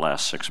about the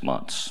last 6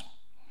 months.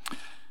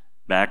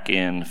 Back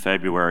in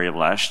February of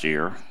last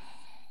year,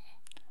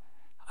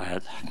 I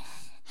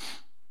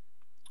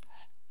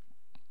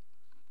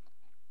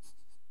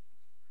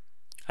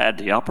had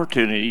the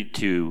opportunity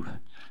to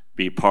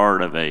be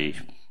part of a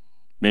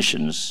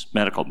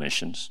medical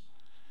missions.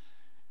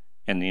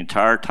 And the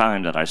entire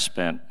time that I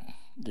spent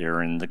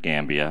there in the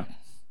Gambia,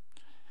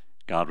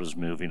 God was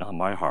moving on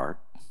my heart.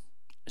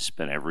 I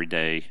spent every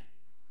day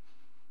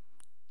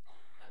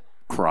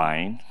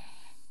crying,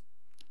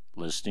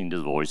 listening to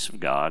the voice of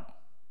God.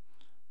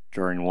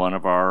 During one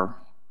of our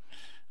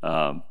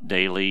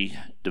daily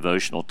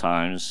devotional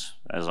times,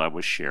 as I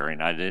was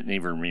sharing, I didn't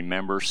even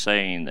remember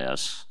saying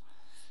this,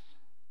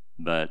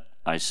 but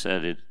I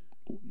said it.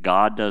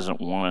 God doesn't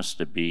want us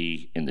to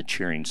be in the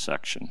cheering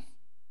section.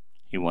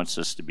 He wants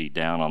us to be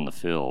down on the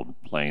field,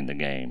 playing the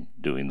game,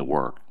 doing the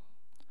work.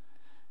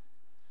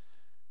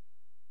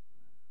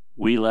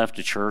 we left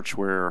a church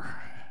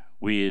where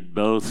we had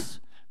both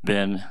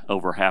been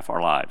over half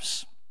our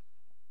lives.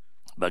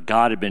 But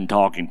God had been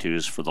talking to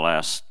us for the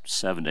last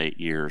 7 to 8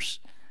 years,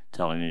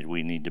 telling us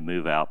we need to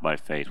move out by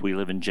faith. We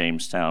live in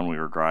Jamestown. We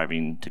were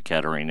driving to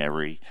Kettering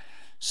every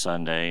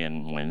Sunday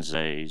and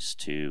Wednesdays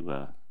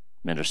to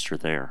minister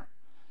there.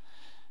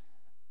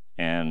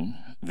 And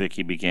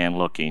Vicki began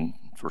looking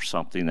for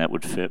something that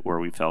would fit where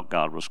we felt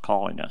God was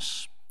calling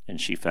us. And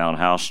she found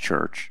House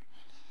Church.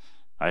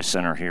 I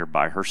sent her here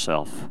by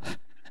herself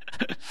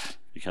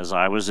because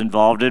I was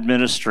involved in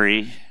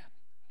ministry.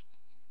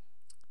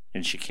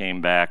 And she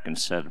came back and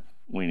said,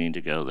 we need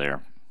to go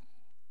there.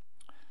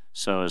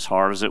 So as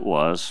hard as it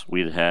was,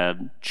 we'd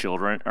had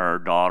children, our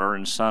daughter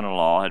and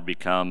son-in-law had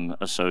become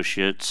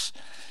associates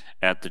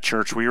at the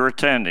church we were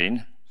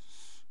attending.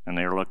 And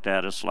they looked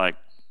at us like,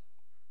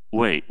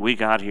 wait, we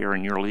got here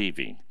and you're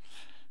leaving.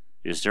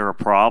 Is there a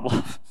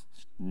problem?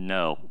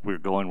 No, we're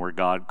going where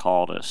God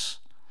called us.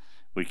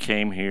 We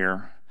came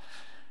here.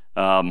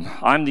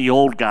 I'm the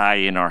old guy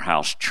in our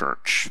house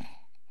church.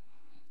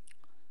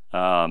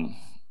 I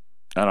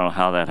don't know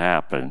how that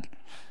happened,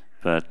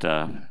 but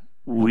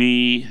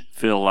we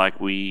feel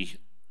like we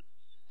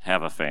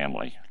have a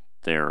family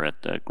there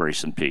at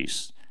Grace and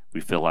Peace.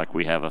 We feel like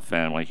we have a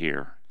family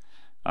here.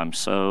 I'm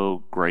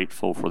so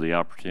grateful for the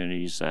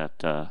opportunities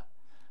that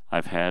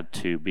I've had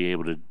to be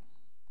able to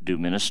do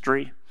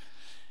ministry,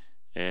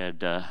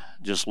 and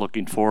just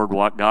looking forward to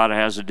what God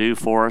has to do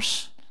for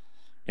us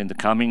in the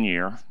coming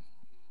year.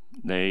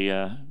 They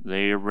are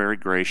very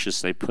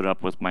gracious. They put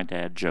up with my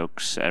dad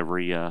jokes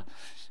every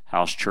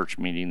house church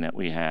meeting that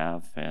we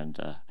have, and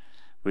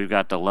we've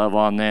got to love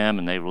on them,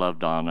 and they've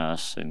loved on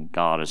us, and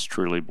God is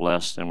truly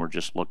blessed, and we're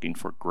just looking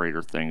for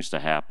greater things to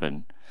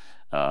happen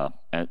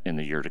in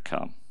the year to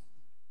come.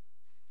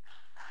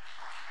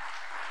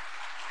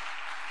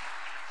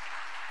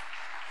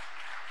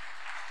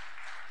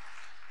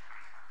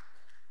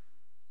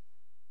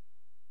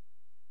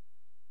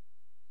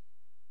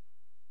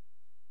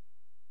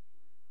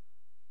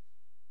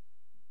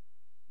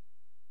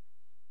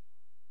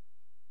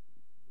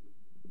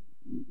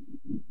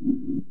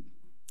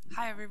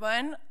 Hi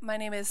everyone, my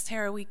name is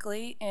Tara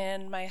Weekly,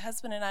 and my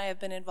husband and I have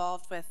been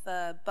involved with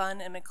the Bunn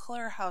and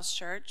McClure House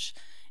Church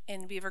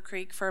in Beaver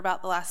Creek for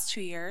about the last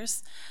 2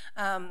 years.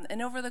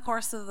 And over the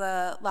course of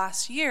the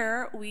last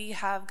year, we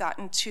have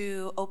gotten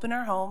to open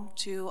our home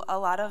to a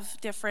lot of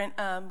different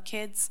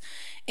kids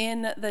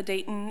in the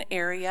Dayton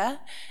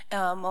area,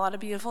 a lot of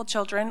beautiful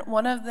children,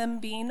 one of them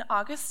being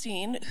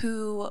Augustine,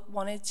 who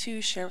wanted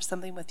to share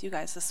something with you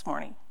guys this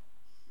morning.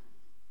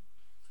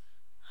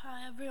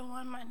 Hi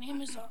everyone, my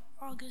name is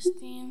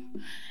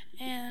Augustine,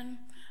 and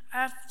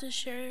I have to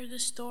share the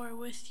story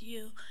with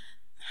you,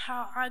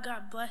 how I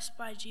got blessed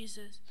by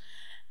Jesus.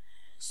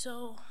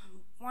 So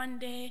one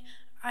day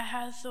I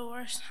had the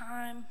worst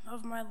time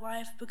of my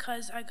life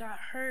because I got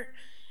hurt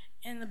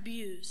and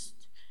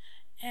abused,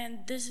 and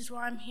this is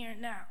why I'm here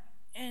now.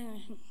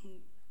 And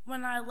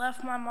when I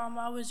left my mom,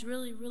 I was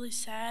really, really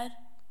sad,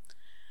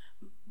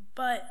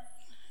 but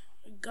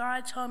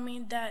God told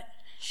me that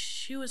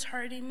she was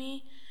hurting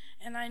me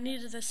and I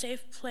needed a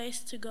safe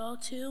place to go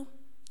to.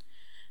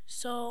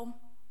 So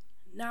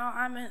now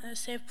I'm in a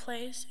safe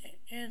place,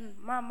 and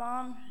my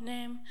mom's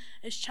name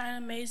is China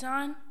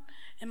Maison,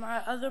 and my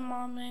other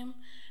mom's name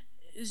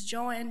is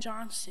Joanne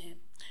Johnson.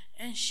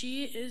 And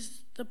she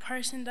is the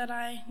person that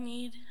I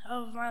need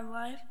of my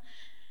life.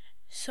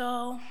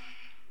 So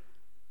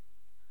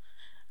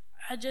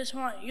I just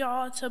want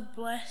y'all to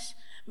bless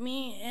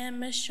me and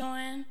Miss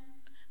Joanne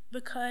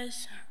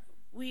because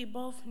we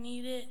both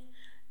need it.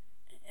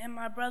 And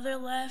my brother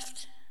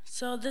left,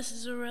 so this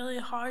is a really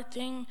hard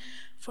thing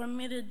for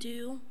me to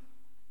do,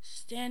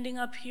 standing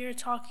up here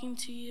talking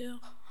to you,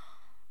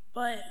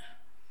 but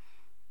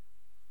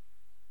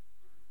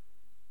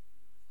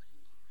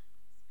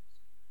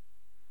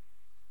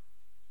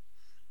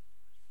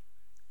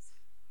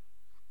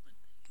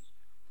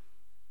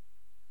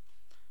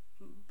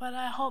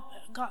I hope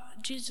God,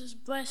 Jesus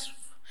bless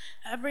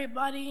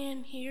everybody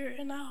in here,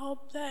 and I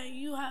hope that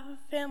you have a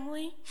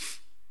family.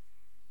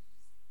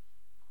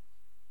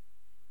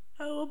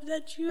 I hope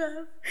that you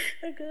have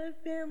a good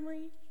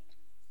family.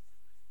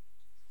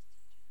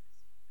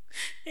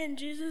 And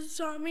Jesus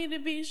taught me to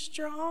be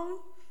strong.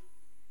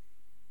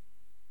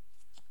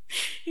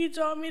 He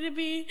taught me to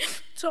be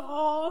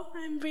tall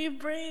and be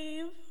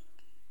brave.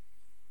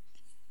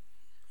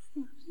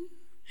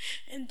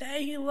 And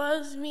that he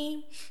loves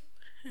me.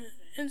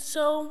 And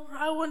so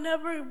I will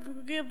never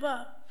give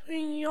up.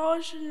 And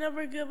y'all should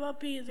never give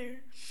up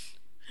either.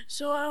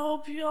 So I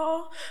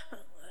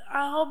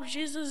hope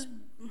Jesus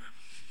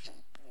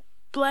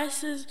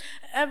blesses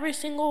every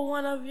single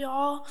one of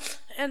y'all,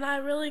 and I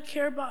really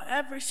care about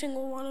every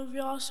single one of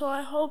y'all, so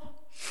I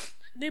hope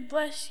they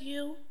bless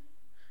you,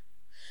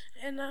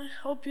 and I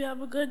hope you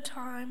have a good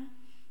time.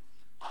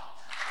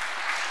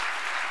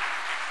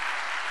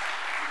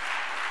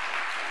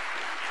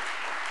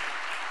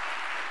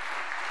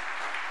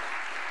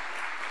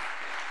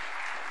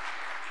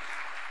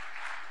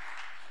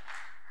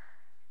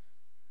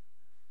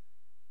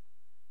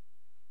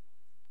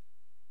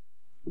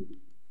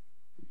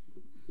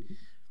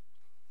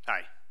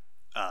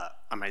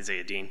 I'm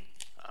Isaiah Dean.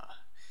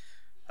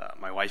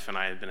 My wife and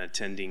I have been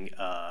attending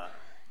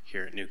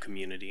here at New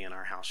Community in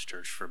our house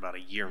church for about a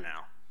year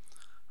now.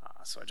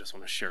 So I just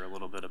want to share a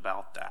little bit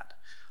about that.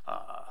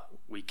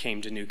 We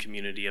came to New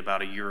Community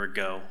about a year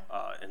ago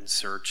in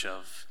search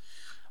of,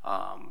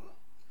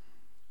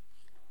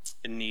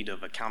 in need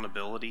of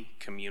accountability,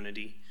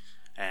 community,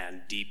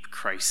 and deep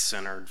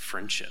Christ-centered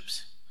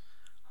friendships.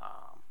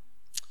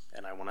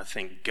 And I want to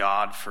thank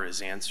God for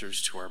his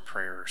answers to our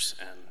prayers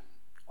and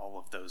all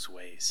of those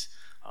ways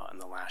in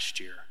the last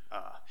year.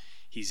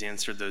 He's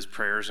answered those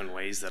prayers in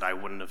ways that I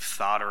wouldn't have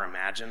thought or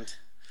imagined.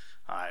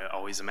 I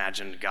always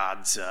imagined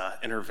God's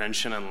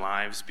intervention in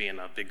lives being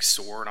a big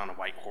sword on a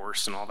white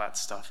horse and all that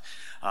stuff.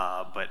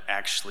 But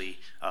actually,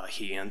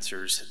 he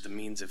answers, the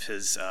means of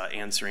his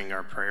answering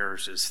our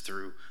prayers is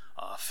through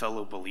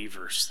fellow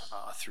believers,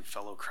 through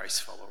fellow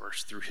Christ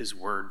followers, through his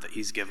word that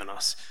he's given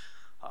us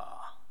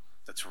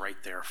that's right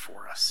there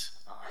for us.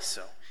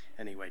 So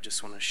anyway,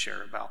 just want to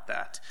share about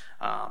that.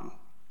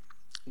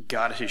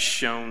 God has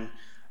shown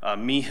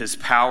me his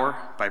power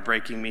by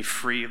breaking me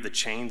free of the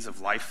chains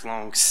of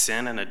lifelong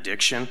sin and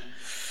addiction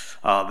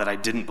that I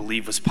didn't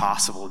believe was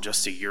possible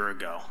just a year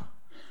ago.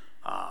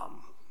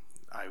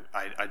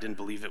 I didn't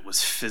believe it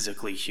was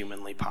physically,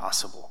 humanly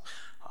possible.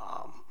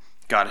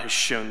 God has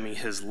shown me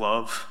his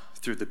love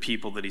through the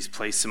people that he's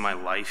placed in my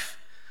life,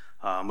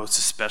 most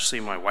especially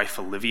my wife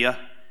Olivia,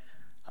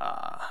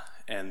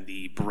 and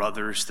the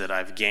brothers that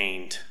I've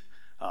gained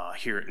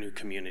here at New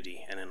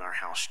Community and in our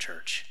house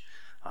church,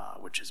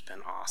 which has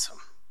been awesome.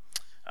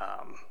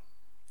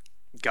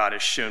 God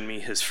has shown me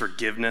his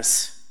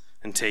forgiveness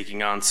in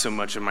taking on so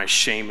much of my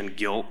shame and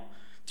guilt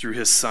through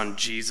his son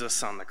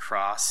Jesus on the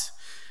cross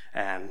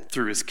and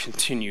through his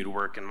continued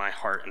work in my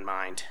heart and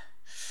mind.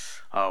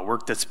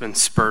 Work that's been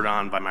spurred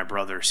on by my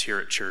brothers here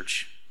at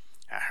church,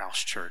 at house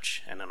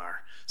church, and in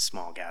our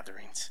small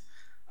gatherings.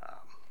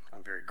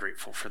 I'm very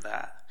grateful for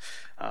that.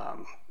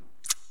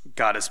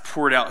 God has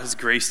poured out his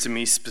grace to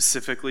me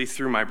specifically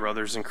through my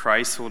brothers in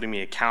Christ, holding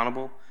me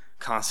accountable,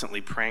 constantly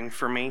praying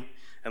for me,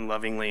 and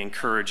lovingly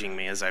encouraging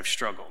me as I've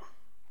struggled.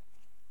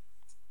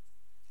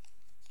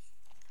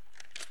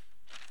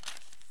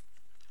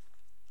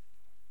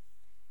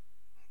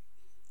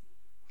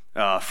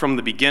 From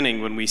the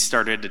beginning, when we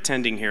started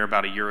attending here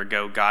about a year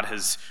ago, God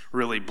has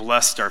really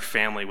blessed our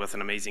family with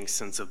an amazing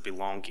sense of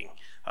belonging.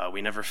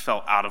 We never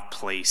felt out of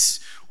place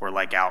or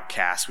like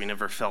outcasts. We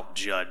never felt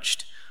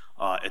judged.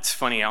 It's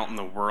funny, out in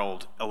the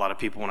world, a lot of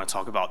people want to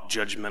talk about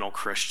judgmental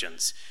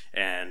Christians,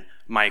 and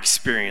my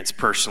experience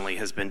personally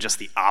has been just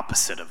the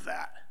opposite of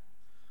that.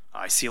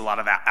 I see a lot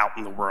of that out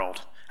in the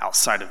world,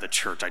 outside of the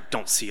church. I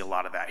don't see a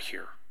lot of that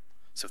here,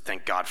 so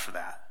thank God for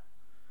that.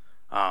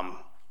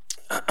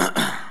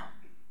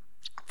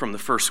 From the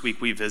first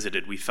week we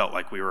visited, we felt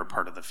like we were a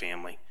part of the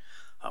family.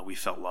 We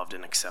felt loved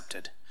and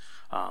accepted.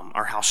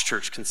 Our house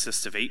church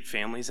consists of 8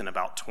 families and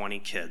about 20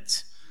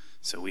 kids.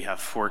 So we have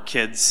 4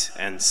 kids,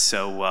 and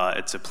so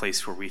it's a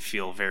place where we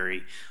feel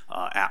very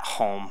at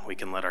home. We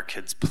can let our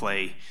kids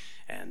play,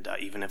 and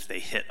even if they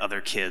hit other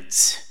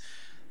kids,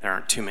 there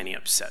aren't too many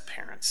upset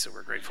parents, so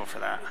we're grateful for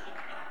that.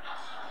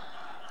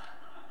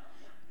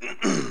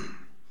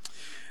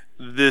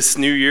 This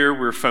new year,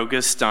 we're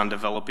focused on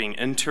developing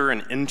inter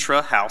and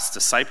intra-house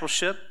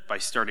discipleship by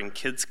starting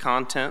kids'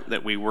 content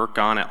that we work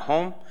on at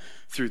home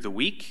through the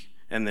week,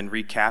 and then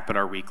recap at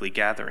our weekly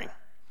gathering.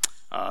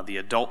 The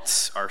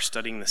adults are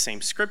studying the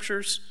same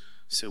scriptures,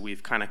 so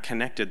we've kind of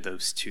connected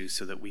those two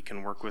so that we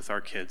can work with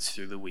our kids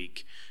through the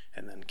week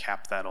and then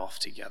cap that off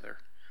together.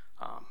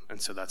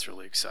 And so that's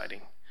really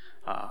exciting.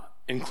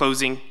 In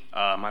closing,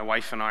 my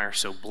wife and I are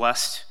so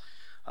blessed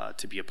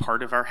to be a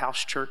part of our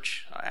house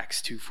church,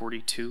 Acts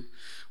 2:42.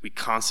 We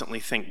constantly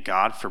thank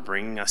God for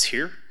bringing us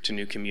here to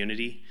New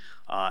Community,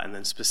 and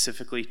then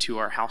specifically to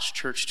our house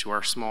church, to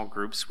our small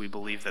groups. We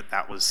believe that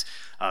that was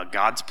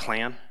God's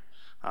plan.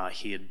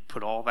 He had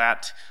put all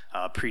that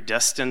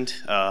predestined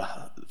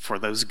for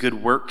those good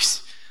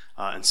works,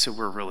 and so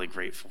we're really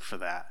grateful for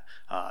that.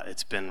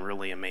 It's been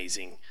really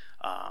amazing.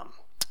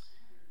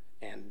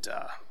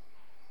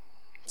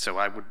 So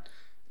I would,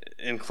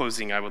 in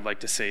closing, I would like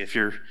to say if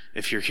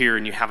you're here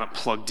and you haven't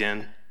plugged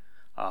in,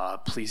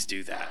 please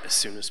do that as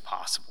soon as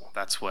possible.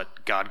 That's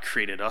what God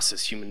created us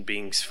as human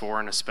beings for,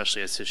 and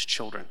especially as his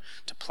children,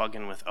 to plug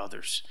in with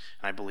others.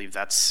 And I believe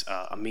that's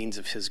a means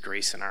of his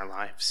grace in our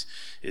lives,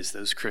 is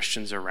those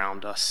Christians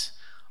around us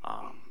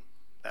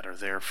that are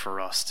there for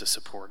us to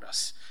support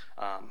us.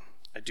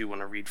 I do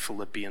want to read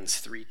Philippians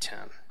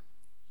 3:10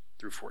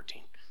 through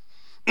 14.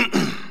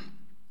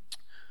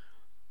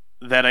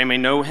 That I may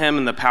know him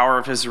in the power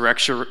of his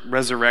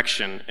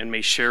resurrection and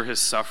may share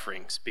his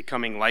sufferings,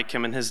 becoming like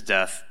him in his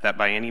death, that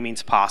by any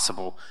means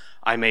possible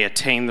I may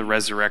attain the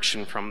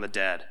resurrection from the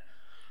dead.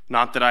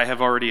 Not that I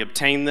have already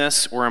obtained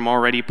this or am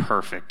already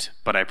perfect,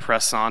 but I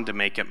press on to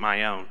make it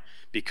my own,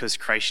 because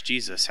Christ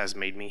Jesus has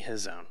made me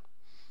his own.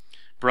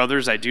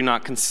 Brothers, I do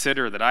not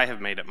consider that I have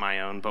made it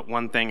my own, but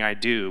one thing I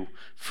do,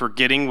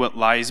 forgetting what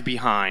lies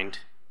behind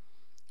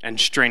and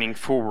straining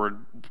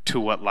forward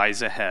to what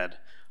lies ahead,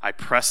 I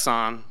press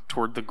on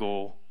toward the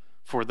goal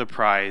for the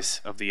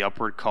prize of the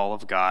upward call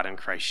of God in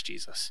Christ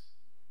Jesus.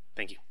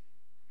 Thank you.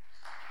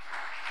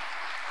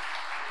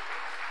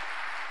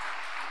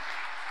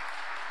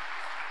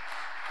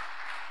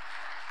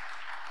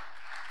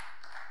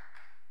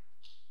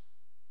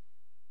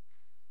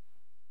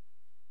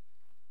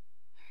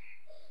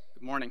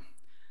 Good morning.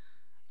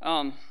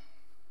 I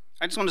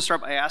just want to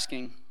start by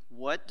asking,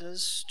 what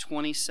does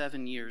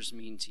 27 years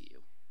mean to you?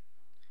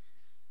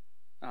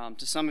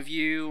 To some of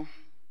you,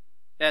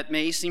 that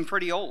may seem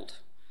pretty old.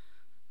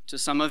 To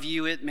some of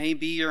you, it may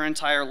be your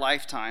entire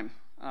lifetime.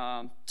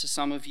 To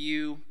some of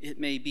you, it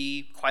may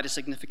be quite a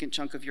significant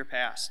chunk of your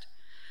past.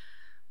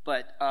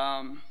 But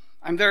I'm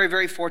very,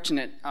 very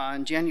fortunate.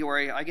 In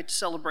January, I get to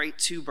celebrate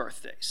 2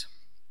 birthdays.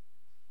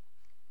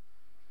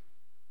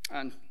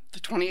 On the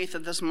 28th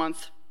of this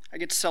month, I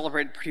get to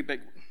celebrate a pretty big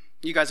one.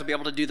 You guys will be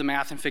able to do the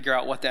math and figure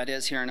out what that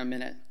is here in a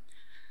minute.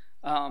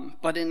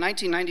 But in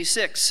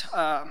 1996,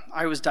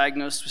 I was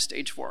diagnosed with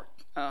stage 4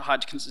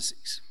 Hodgkin's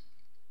disease.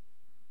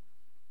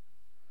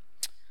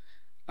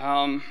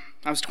 I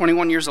was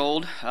 21 years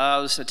old. I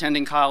was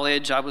attending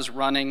college. I was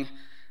running.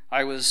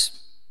 I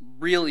was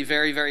really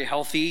very, very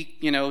healthy,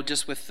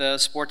 just with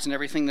sports and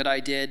everything that I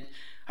did.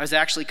 I was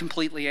actually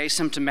completely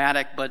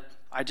asymptomatic, but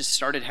I just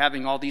started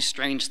having all these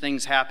strange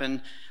things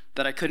happen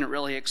that I couldn't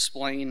really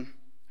explain.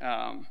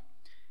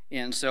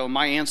 And so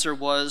my answer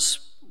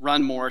was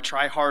run more,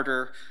 try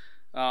harder,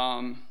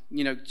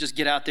 just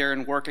get out there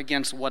and work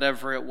against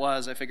whatever it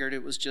was. I figured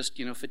it was just,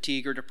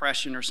 fatigue or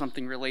depression or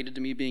something related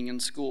to me being in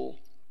school.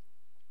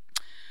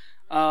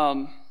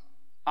 Once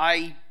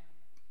I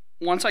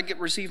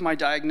received my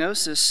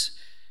diagnosis,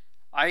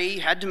 I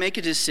had to make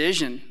a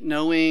decision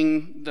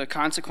knowing the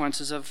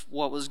consequences of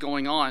what was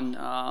going on.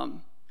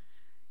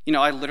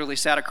 I literally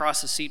sat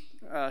across the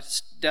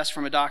desk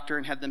from a doctor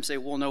and had them say,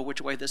 we'll know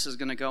which way this is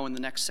going to go in the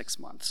next 6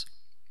 months.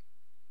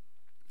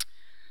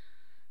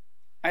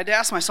 I had to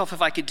ask myself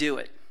if I could do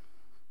it.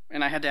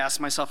 And I had to ask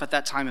myself at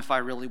that time if I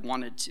really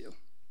wanted to.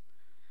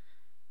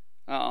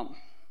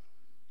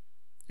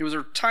 It was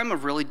a time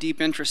of really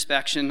deep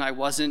introspection. I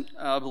wasn't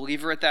a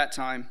believer at that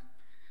time.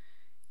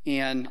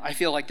 And I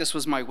feel like this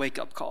was my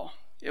wake-up call.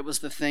 It was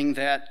the thing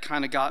that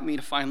kind of got me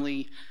to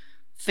finally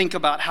think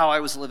about how I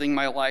was living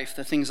my life,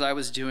 the things I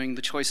was doing,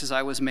 the choices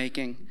I was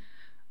making.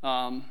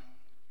 And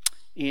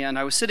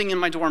I was sitting in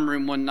my dorm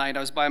room one night.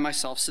 I was by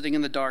myself, sitting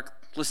in the dark,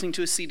 listening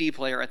to a CD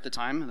player at the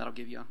time. That'll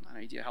give you an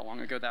idea how long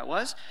ago that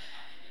was.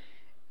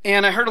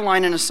 And I heard a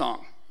line in a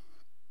song.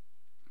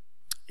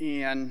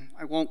 And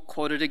I won't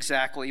quote it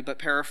exactly, but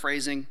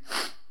paraphrasing,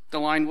 the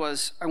line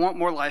was, I want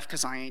more life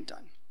because I ain't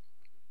done.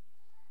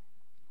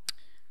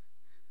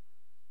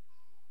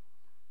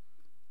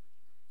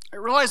 I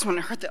realized when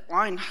I heard that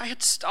line, I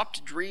had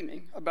stopped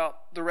dreaming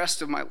about the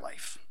rest of my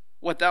life,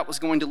 what that was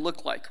going to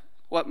look like,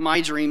 what my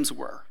dreams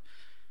were.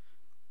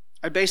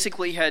 I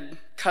basically had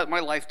cut my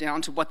life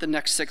down to what the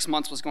next 6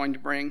 months was going to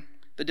bring,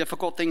 the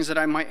difficult things that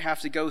I might have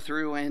to go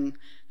through, and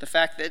the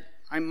fact that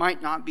I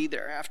might not be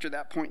there after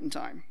that point in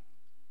time.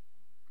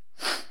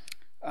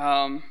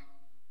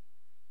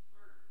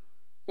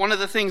 One of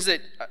the things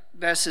that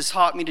this has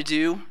taught me to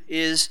do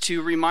is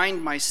to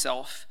remind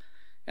myself,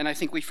 and I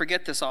think we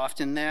forget this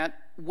often, that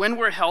when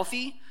we're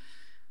healthy,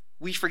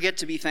 we forget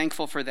to be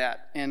thankful for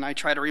that. And I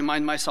try to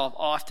remind myself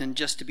often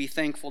just to be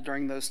thankful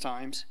during those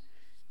times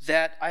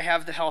that I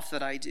have the health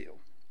that I do.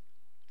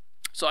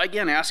 So I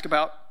again ask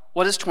about,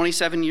 what does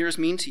 27 years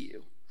mean to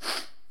you?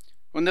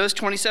 When those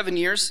 27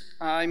 years,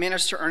 I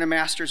managed to earn a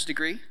master's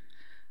degree.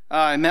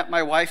 I met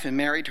my wife and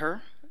married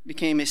her.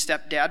 Became a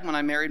stepdad when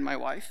I married my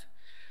wife.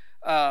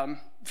 I've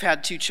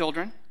had 2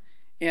 children.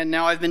 And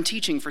now I've been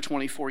teaching for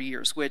 24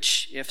 years,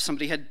 which if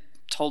somebody had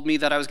told me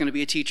that I was going to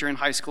be a teacher in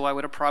high school, I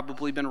would have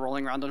probably been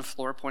rolling around on the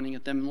floor pointing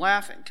at them and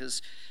laughing,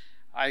 because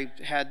I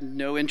had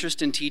no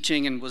interest in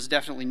teaching and was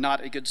definitely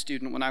not a good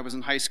student when I was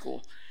in high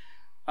school.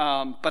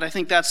 But I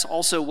think that's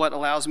also what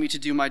allows me to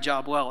do my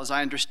job well, is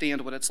I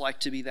understand what it's like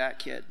to be that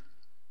kid.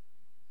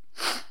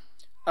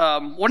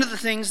 One of the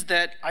things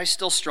that I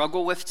still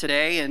struggle with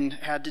today and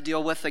had to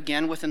deal with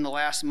again within the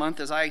last month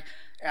is I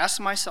ask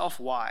myself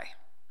why.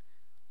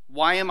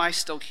 Why am I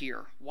still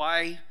here?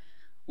 Why,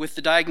 with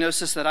the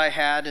diagnosis that I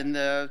had and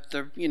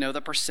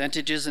the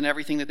percentages and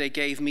everything that they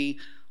gave me,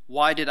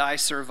 why did I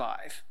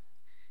survive?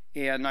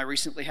 And I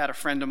recently had a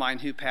friend of mine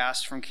who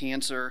passed from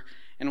cancer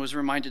and was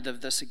reminded of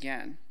this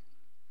again.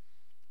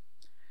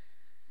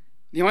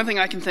 The only thing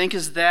I can think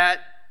is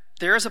that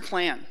there is a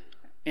plan,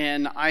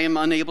 and I am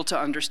unable to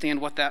understand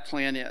what that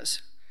plan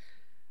is.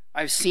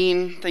 I've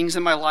seen things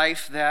in my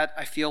life that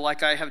I feel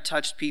like I have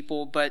touched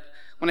people, but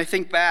when I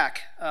think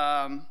back,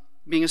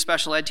 being a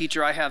special ed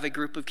teacher, I have a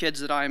group of kids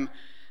that I'm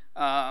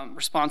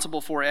responsible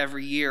for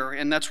every year,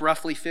 and that's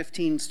roughly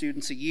 15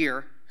 students a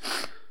year.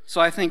 So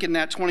I think in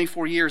that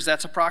 24 years,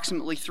 that's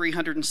approximately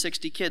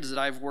 360 kids that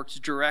I've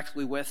worked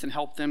directly with and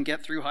helped them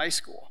get through high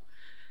school.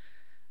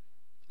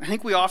 I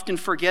think we often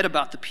forget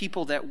about the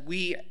people that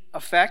we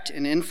affect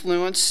and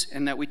influence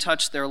and that we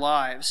touch their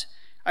lives.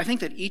 I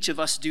think that each of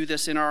us do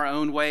this in our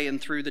own way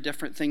and through the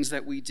different things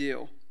that we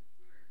do.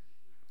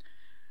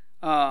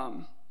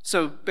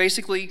 So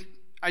basically,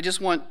 I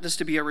just want this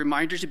to be a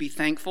reminder to be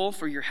thankful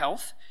for your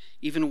health.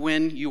 Even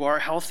when you are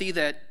healthy,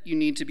 that you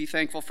need to be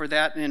thankful for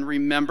that and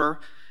remember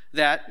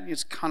that.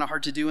 It's kind of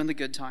hard to do in the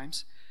good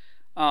times.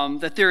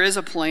 That there is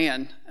a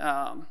plan.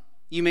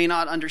 You may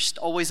not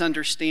always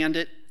understand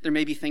it. There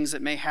may be things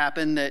that may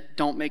happen that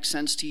don't make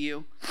sense to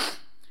you.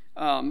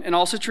 And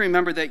also to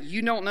remember that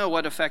you don't know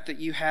what effect that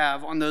you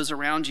have on those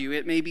around you.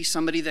 It may be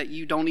somebody that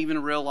you don't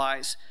even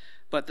realize,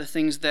 but the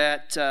things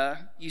that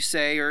you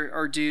say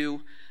or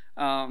do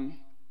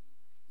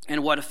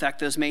and what effect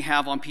those may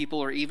have on people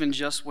or even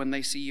just when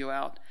they see you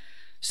out.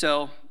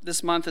 So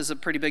this month is a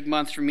pretty big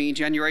month for me.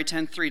 January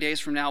 10th, 3 days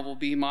from now, will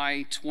be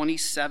my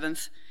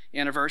 27th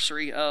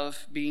anniversary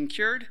of being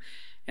cured.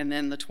 And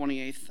then the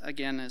 28th,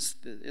 again,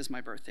 is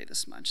my birthday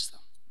this month. So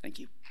thank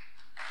you.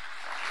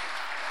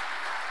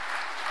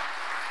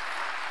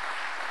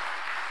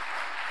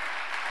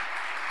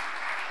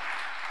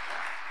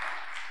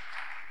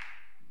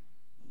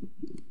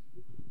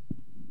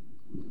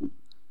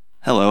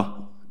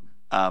 Hello,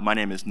 my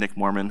name is Nick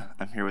Mormon.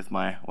 I'm here with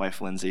my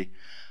wife, Lindsay.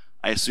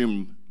 I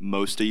assume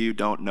most of you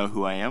don't know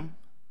who I am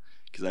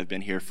because I've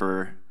been here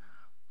for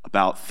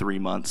about 3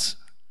 months.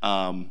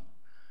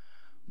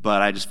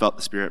 But I just felt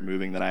the Spirit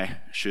moving that I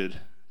should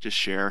just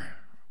share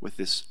with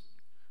this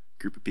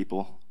group of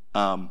people.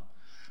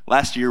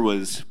 Last year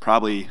was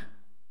probably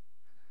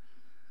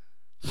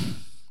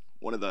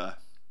one of the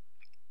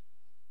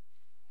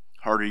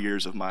harder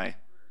years of my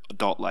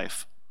adult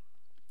life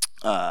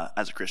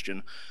as a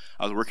Christian.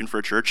 I was working for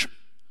a church,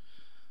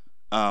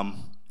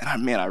 and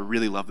I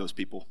really love those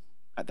people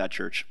at that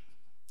church.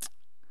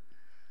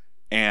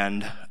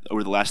 And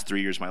over the last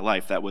 3 years of my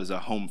life, that was a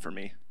home for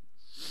me.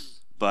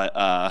 But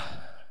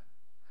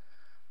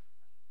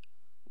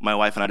my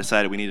wife and I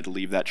decided we needed to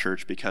leave that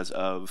church because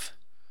of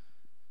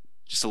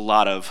just a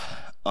lot of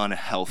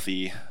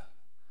unhealthy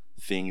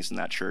things in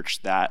that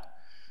church that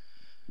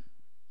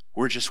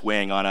were just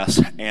weighing on us,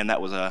 and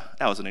that was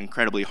an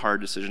incredibly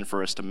hard decision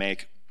for us to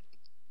make.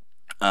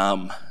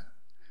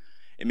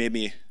 It made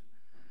me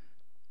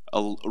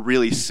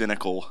really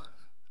cynical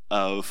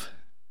of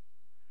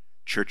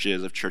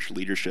churches, of church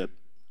leadership.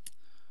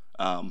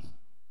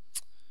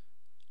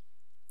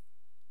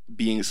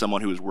 Being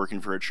someone who was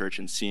working for a church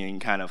and seeing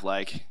kind of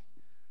like,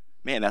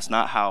 man, that's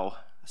not how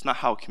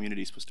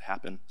community is supposed to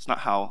happen. It's not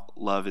how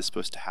love is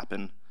supposed to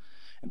happen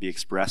and be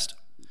expressed.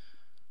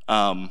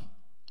 But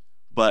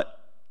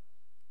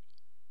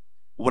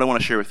what I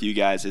want to share with you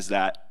guys is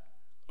that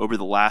over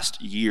the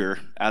last year,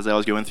 as I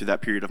was going through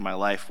that period of my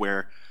life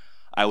where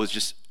I was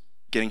just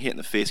getting hit in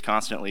the face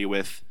constantly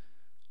with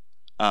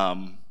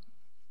how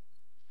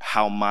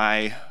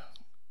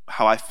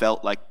I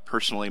felt like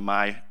personally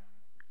my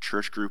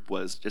church group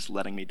was just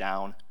letting me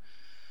down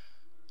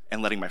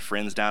and letting my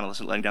friends down and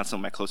letting down some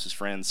of my closest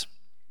friends,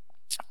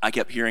 I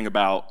kept hearing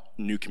about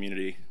New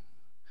Community.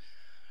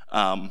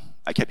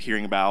 I kept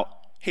hearing about,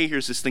 hey,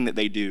 here's this thing that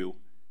they do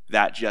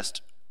that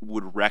just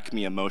would wreck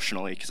me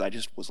emotionally because I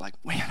just was like,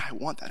 man, I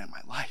want that in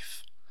my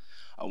life.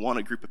 I want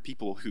a group of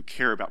people who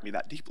care about me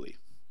that deeply.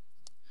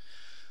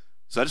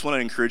 So I just want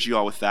to encourage you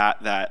all with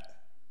that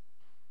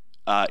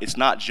it's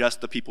not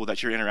just the people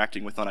that you're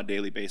interacting with on a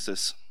daily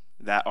basis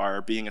that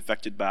are being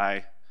affected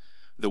by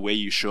the way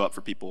you show up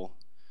for people.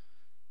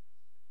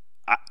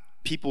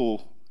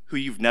 People who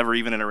you've never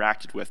even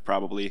interacted with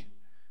probably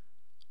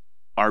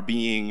are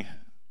being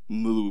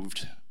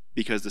moved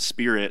because the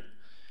Spirit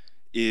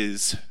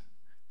is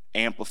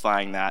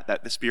amplifying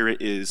that the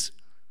Spirit is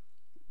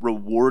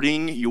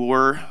rewarding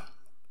your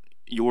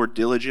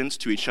diligence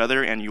to each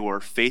other and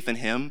your faith in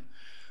Him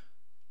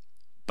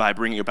by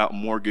bringing about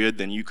more good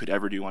than you could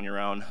ever do on your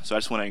own. So I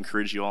just want to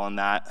encourage you all in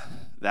that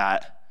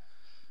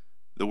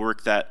the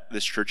work that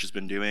this church has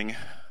been doing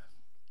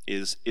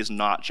is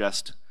not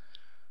just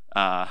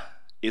the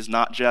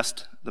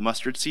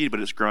mustard seed, but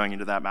it's growing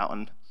into that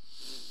mountain.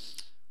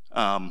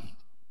 And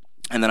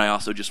then I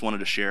also just wanted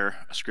to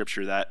share a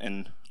scripture that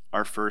in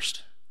our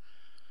first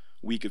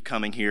week of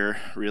coming here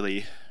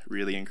really,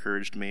 really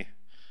encouraged me.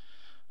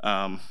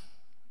 In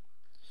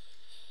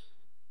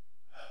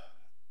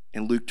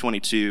Luke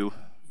 22,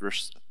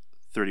 verse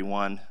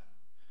 31,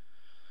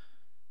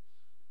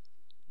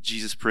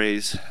 Jesus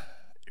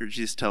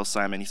tells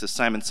Simon, he says,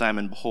 Simon,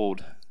 Simon,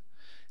 behold,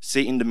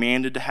 Satan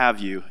demanded to have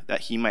you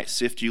that he might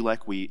sift you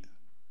like wheat.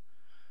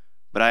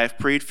 But I have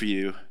prayed for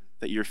you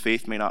that your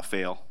faith may not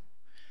fail.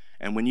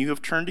 And when you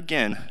have turned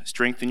again,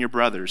 strengthen your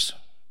brothers.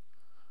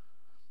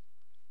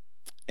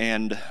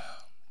 And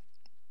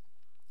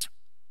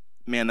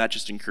man, that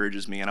just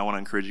encourages me, and I want to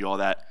encourage you all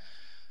that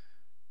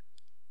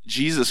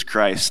Jesus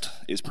Christ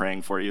is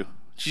praying for you.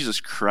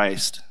 Jesus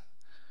Christ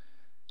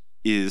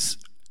is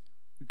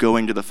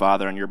going to the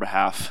Father on your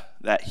behalf,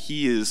 that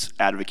He is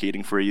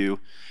advocating for you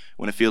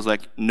when it feels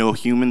like no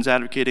human's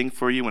advocating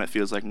for you, when it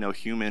feels like no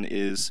human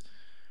is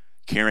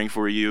caring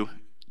for you.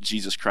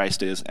 Jesus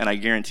Christ is. And I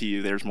guarantee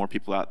you there's more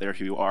people out there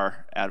who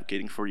are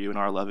advocating for you and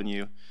are loving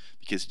you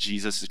because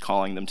Jesus is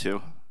calling them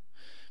to,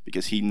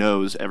 because he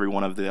knows every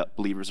one of the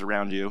believers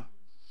around you,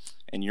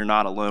 and you're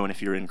not alone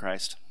if you're in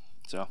Christ.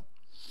 So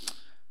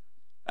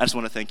I just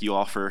want to thank you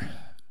all for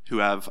who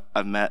I've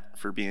met,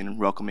 for being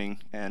welcoming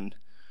and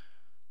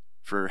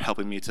for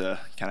helping me to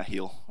kind of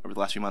heal over the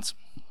last few months.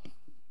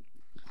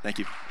 Thank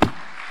you.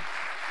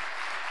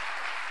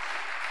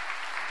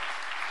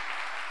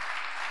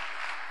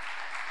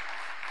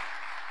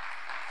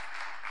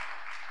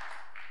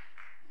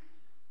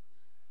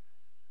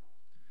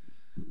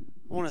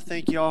 I want to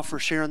thank you all for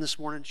sharing this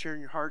morning,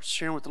 sharing your hearts,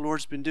 sharing what the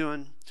Lord's been doing.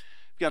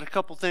 We've got a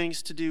couple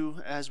things to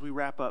do as we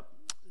wrap up.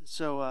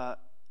 So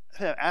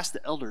ask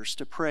the elders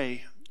to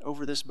pray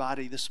over this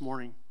body this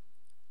morning.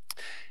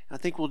 I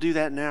think we'll do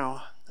that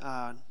now.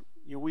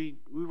 We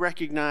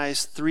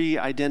recognize 3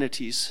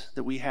 identities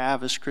that we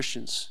have as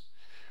Christians,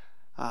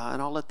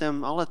 and I'll let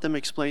them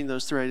explain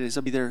those 3 identities.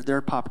 That'll be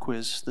their pop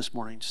quiz this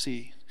morning to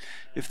see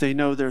if they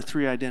know their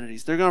 3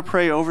 identities. They're going to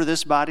pray over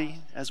this body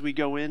as we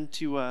go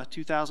into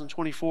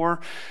 2024.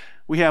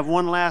 We have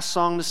one last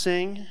song to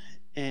sing,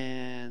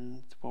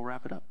 and we'll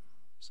wrap it up.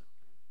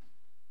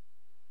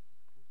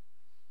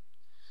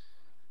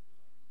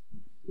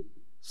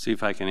 See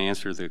if I can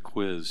answer the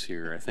quiz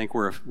here. I think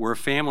we're a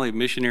family of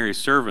missionary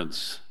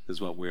servants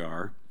is what we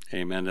are.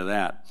 Amen to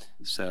that.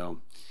 So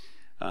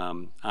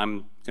I'm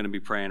going to be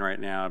praying right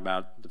now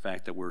about the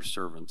fact that we're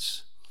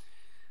servants.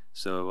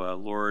 So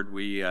Lord,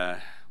 we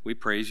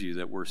praise you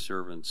that we're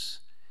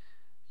servants.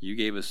 You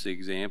gave us the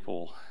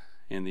example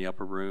in the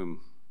upper room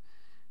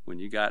when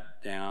you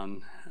got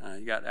down,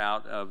 you got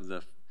out of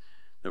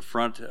the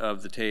front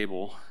of the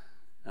table.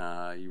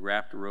 You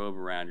wrapped a robe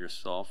around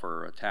yourself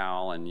or a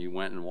towel, and you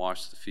went and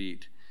washed the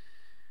feet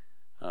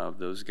of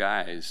those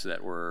guys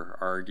that were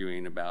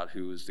arguing about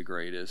who was the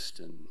greatest,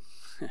 and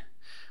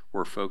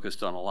were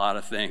focused on a lot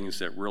of things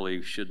that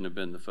really shouldn't have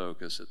been the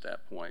focus at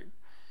that point.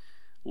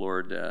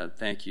 Lord,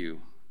 thank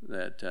you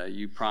that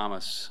you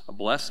promise a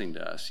blessing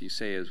to us. You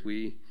say as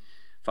we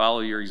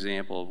follow your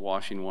example of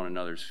washing one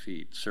another's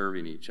feet,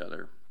 serving each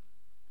other,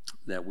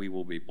 that we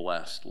will be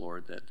blessed,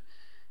 Lord.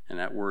 And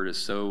that word is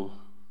so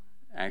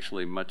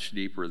actually much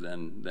deeper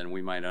than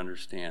we might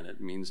understand.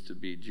 It means to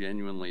be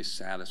genuinely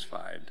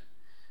satisfied.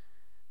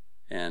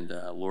 And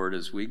Lord,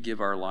 as we give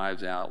our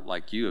lives out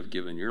like you have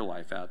given your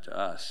life out to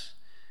us,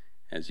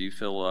 as you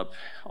fill up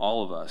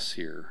all of us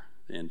here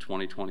in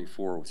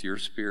 2024 with your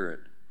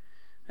Spirit,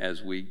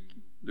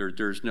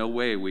 there's no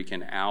way we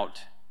can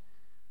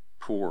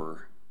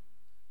outpour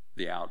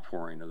the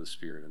outpouring of the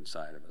Spirit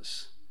inside of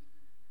us.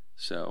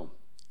 So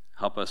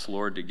help us,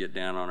 Lord, to get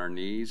down on our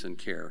knees and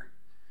care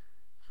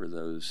for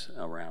those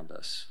around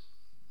us.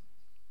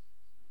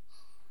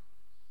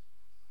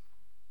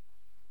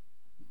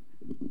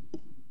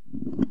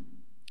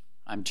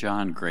 I'm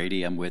John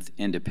Grady. I'm with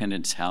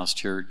Independence House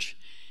Church,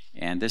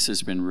 and this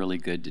has been really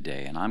good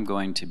today. And I'm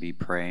going to be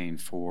praying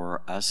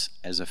for us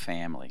as a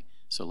family.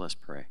 So let's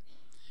pray.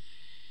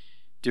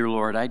 Dear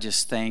Lord, I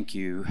just thank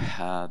you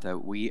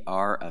that we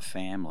are a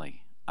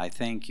family. I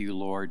thank you,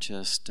 Lord,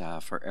 just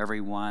for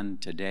everyone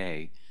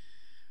today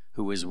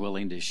who was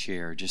willing to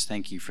share. Just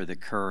thank you for the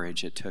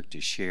courage it took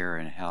to share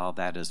and how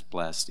that has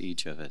blessed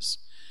each of us.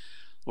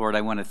 Lord,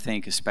 I want to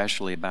think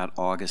especially about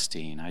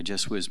Augustine. I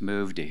just was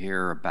moved to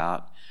hear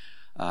about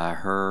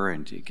her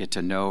and to get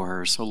to know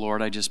her. So,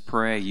 Lord, I just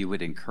pray you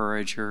would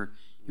encourage her,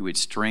 you would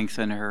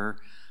strengthen her.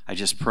 I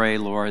just pray,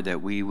 Lord,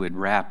 that we would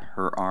wrap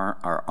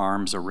our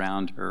arms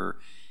around her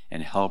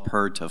and help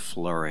her to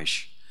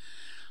flourish.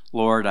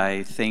 Lord,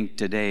 I think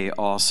today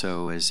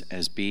also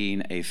as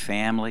being a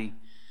family,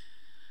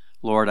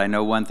 Lord, I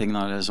know one thing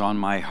that is on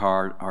my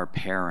heart are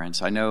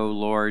parents. I know,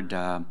 Lord,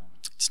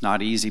 it's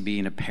not easy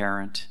being a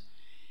parent.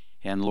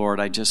 And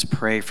Lord, I just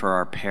pray for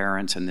our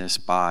parents in this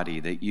body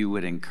that you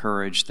would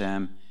encourage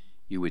them,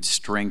 you would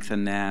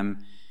strengthen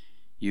them,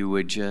 you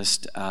would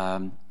just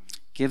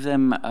give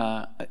them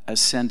a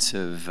sense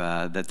of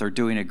that they're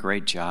doing a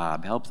great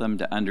job. Help them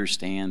to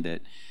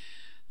understand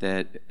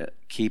that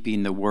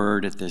keeping the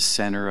word at the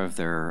center of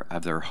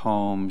their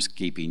homes,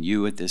 keeping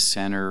you at the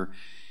center.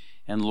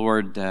 And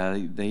Lord,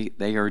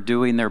 they are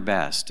doing their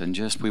best, and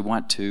just we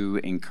want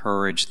to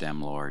encourage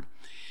them, Lord.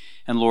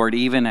 And Lord,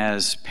 even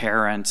as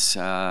parents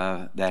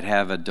that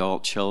have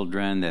adult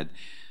children that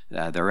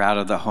they're out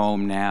of the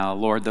home now,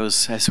 Lord,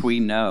 those, as we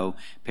know,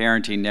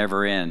 parenting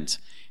never ends.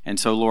 And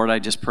so, Lord, I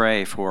just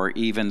pray for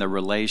even the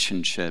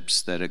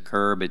relationships that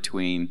occur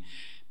between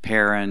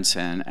parents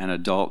and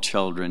adult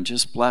children.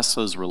 Just bless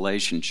those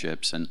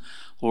relationships. And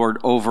Lord,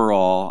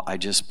 overall, I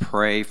just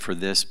pray for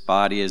this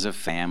body as a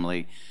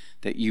family,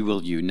 that you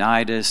will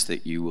unite us,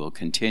 that you will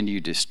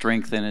continue to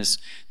strengthen us,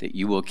 that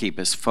you will keep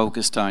us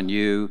focused on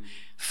you,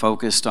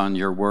 focused on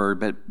your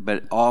word,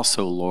 but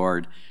also,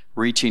 Lord,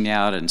 reaching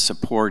out and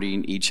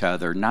supporting each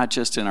other, not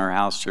just in our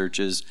house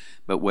churches,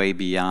 but way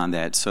beyond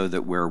that, so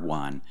that we're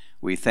one.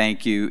 We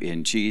thank you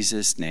in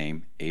Jesus'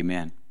 name.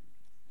 Amen.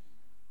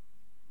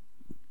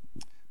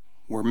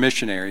 We're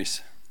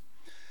missionaries.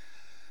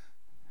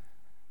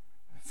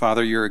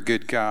 Father, you're a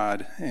good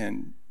God,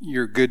 and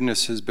your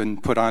goodness has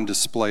been put on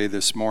display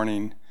this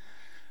morning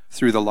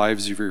through the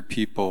lives of your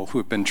people who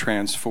have been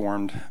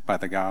transformed by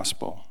the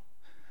gospel.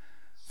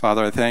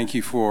 Father, I thank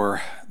you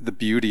for the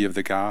beauty of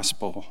the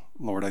gospel.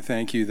 Lord, I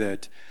thank you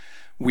that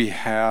we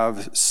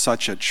have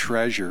such a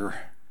treasure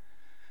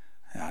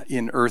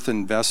in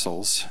earthen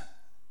vessels,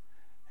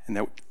 and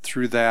that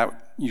through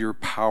that your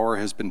power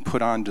has been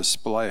put on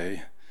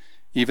display.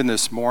 Even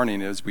this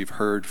morning, as we've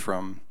heard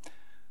from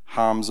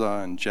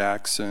Hamza and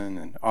Jackson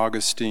and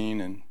Augustine,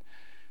 and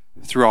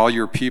through all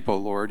your people,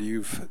 Lord,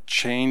 you've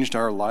changed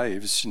our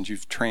lives and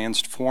you've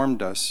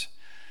transformed us,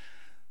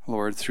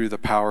 Lord, through the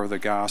power of the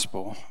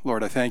gospel.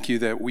 Lord, I thank you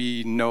that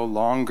we no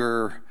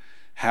longer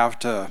have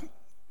to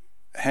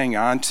hang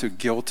on to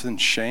guilt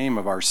and shame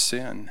of our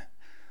sin.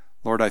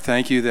 Lord, I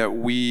thank you that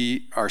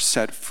we are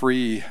set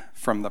free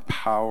from the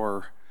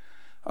power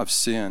of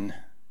sin.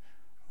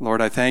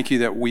 Lord, I thank you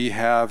that we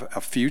have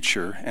a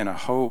future and a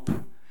hope,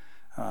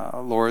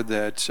 Lord,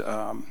 that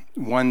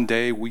one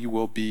day we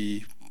will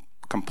be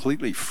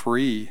completely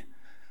free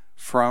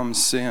from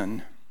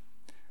sin.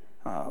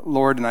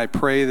 Lord, and I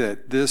pray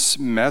that this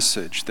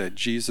message that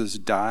Jesus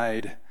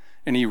died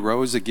and he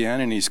rose again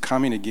and he's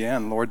coming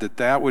again, Lord,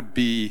 that would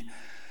be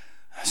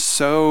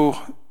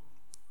so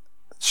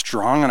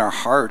strong in our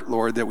heart,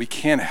 Lord, that we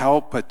can't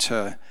help but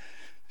to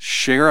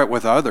share it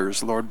with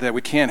others, Lord, that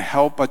we can't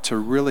help but to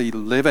really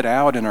live it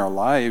out in our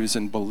lives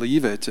and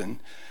believe it. And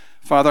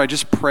Father, I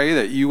just pray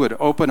that you would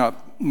open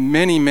up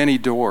many, many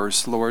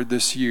doors, Lord,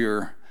 this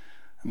year,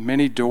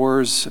 many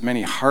doors,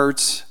 many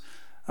hearts.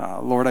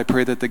 Lord, I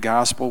pray that the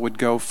gospel would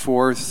go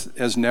forth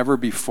as never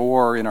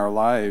before in our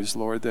lives,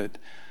 Lord, that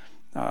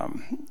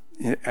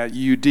at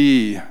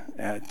UD,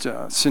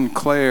 at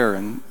Sinclair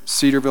and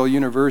Cedarville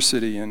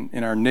University and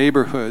in our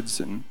neighborhoods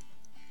and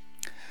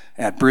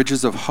at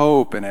Bridges of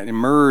Hope and at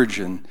Emerge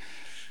and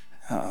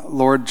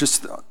Lord,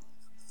 just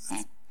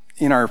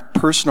in our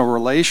personal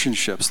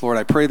relationships, Lord,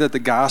 I pray that the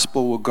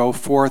gospel will go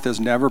forth as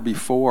never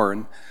before.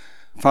 And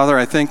Father,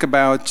 I think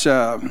about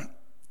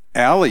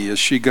Allie as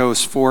she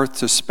goes forth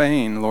to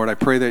Spain. Lord, I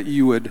pray that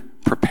you would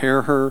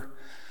prepare her,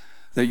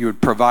 that you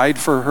would provide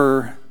for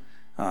her.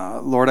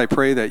 Lord, I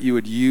pray that you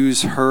would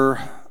use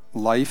her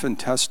life and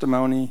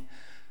testimony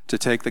to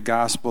take the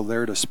gospel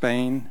there to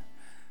Spain.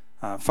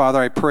 Father,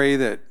 I pray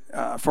that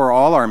for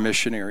all our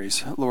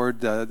missionaries,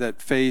 Lord,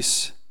 that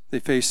face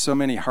so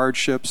many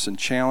hardships and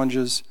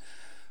challenges.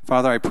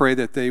 Father, I pray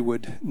that they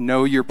would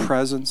know your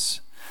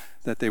presence,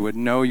 that they would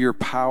know your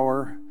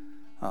power.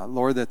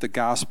 Lord, that the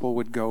gospel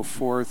would go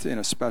forth in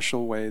a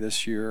special way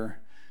this year,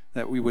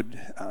 that we would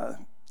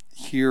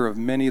hear of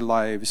many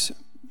lives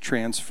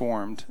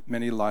transformed,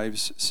 many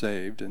lives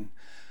saved. And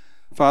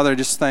Father, I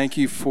just thank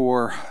you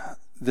for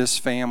this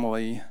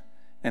family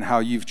and how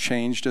you've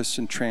changed us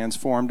and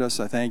transformed us.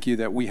 I thank you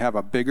that we have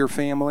a bigger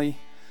family,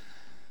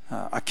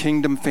 a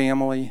kingdom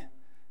family,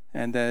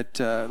 and that,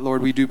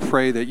 Lord, we do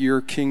pray that your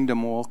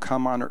kingdom will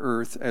come on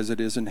earth as it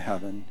is in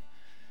heaven.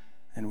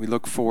 And we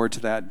look forward to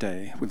that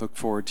day. We look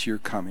forward to your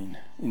coming.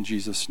 In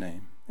Jesus'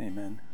 name, amen.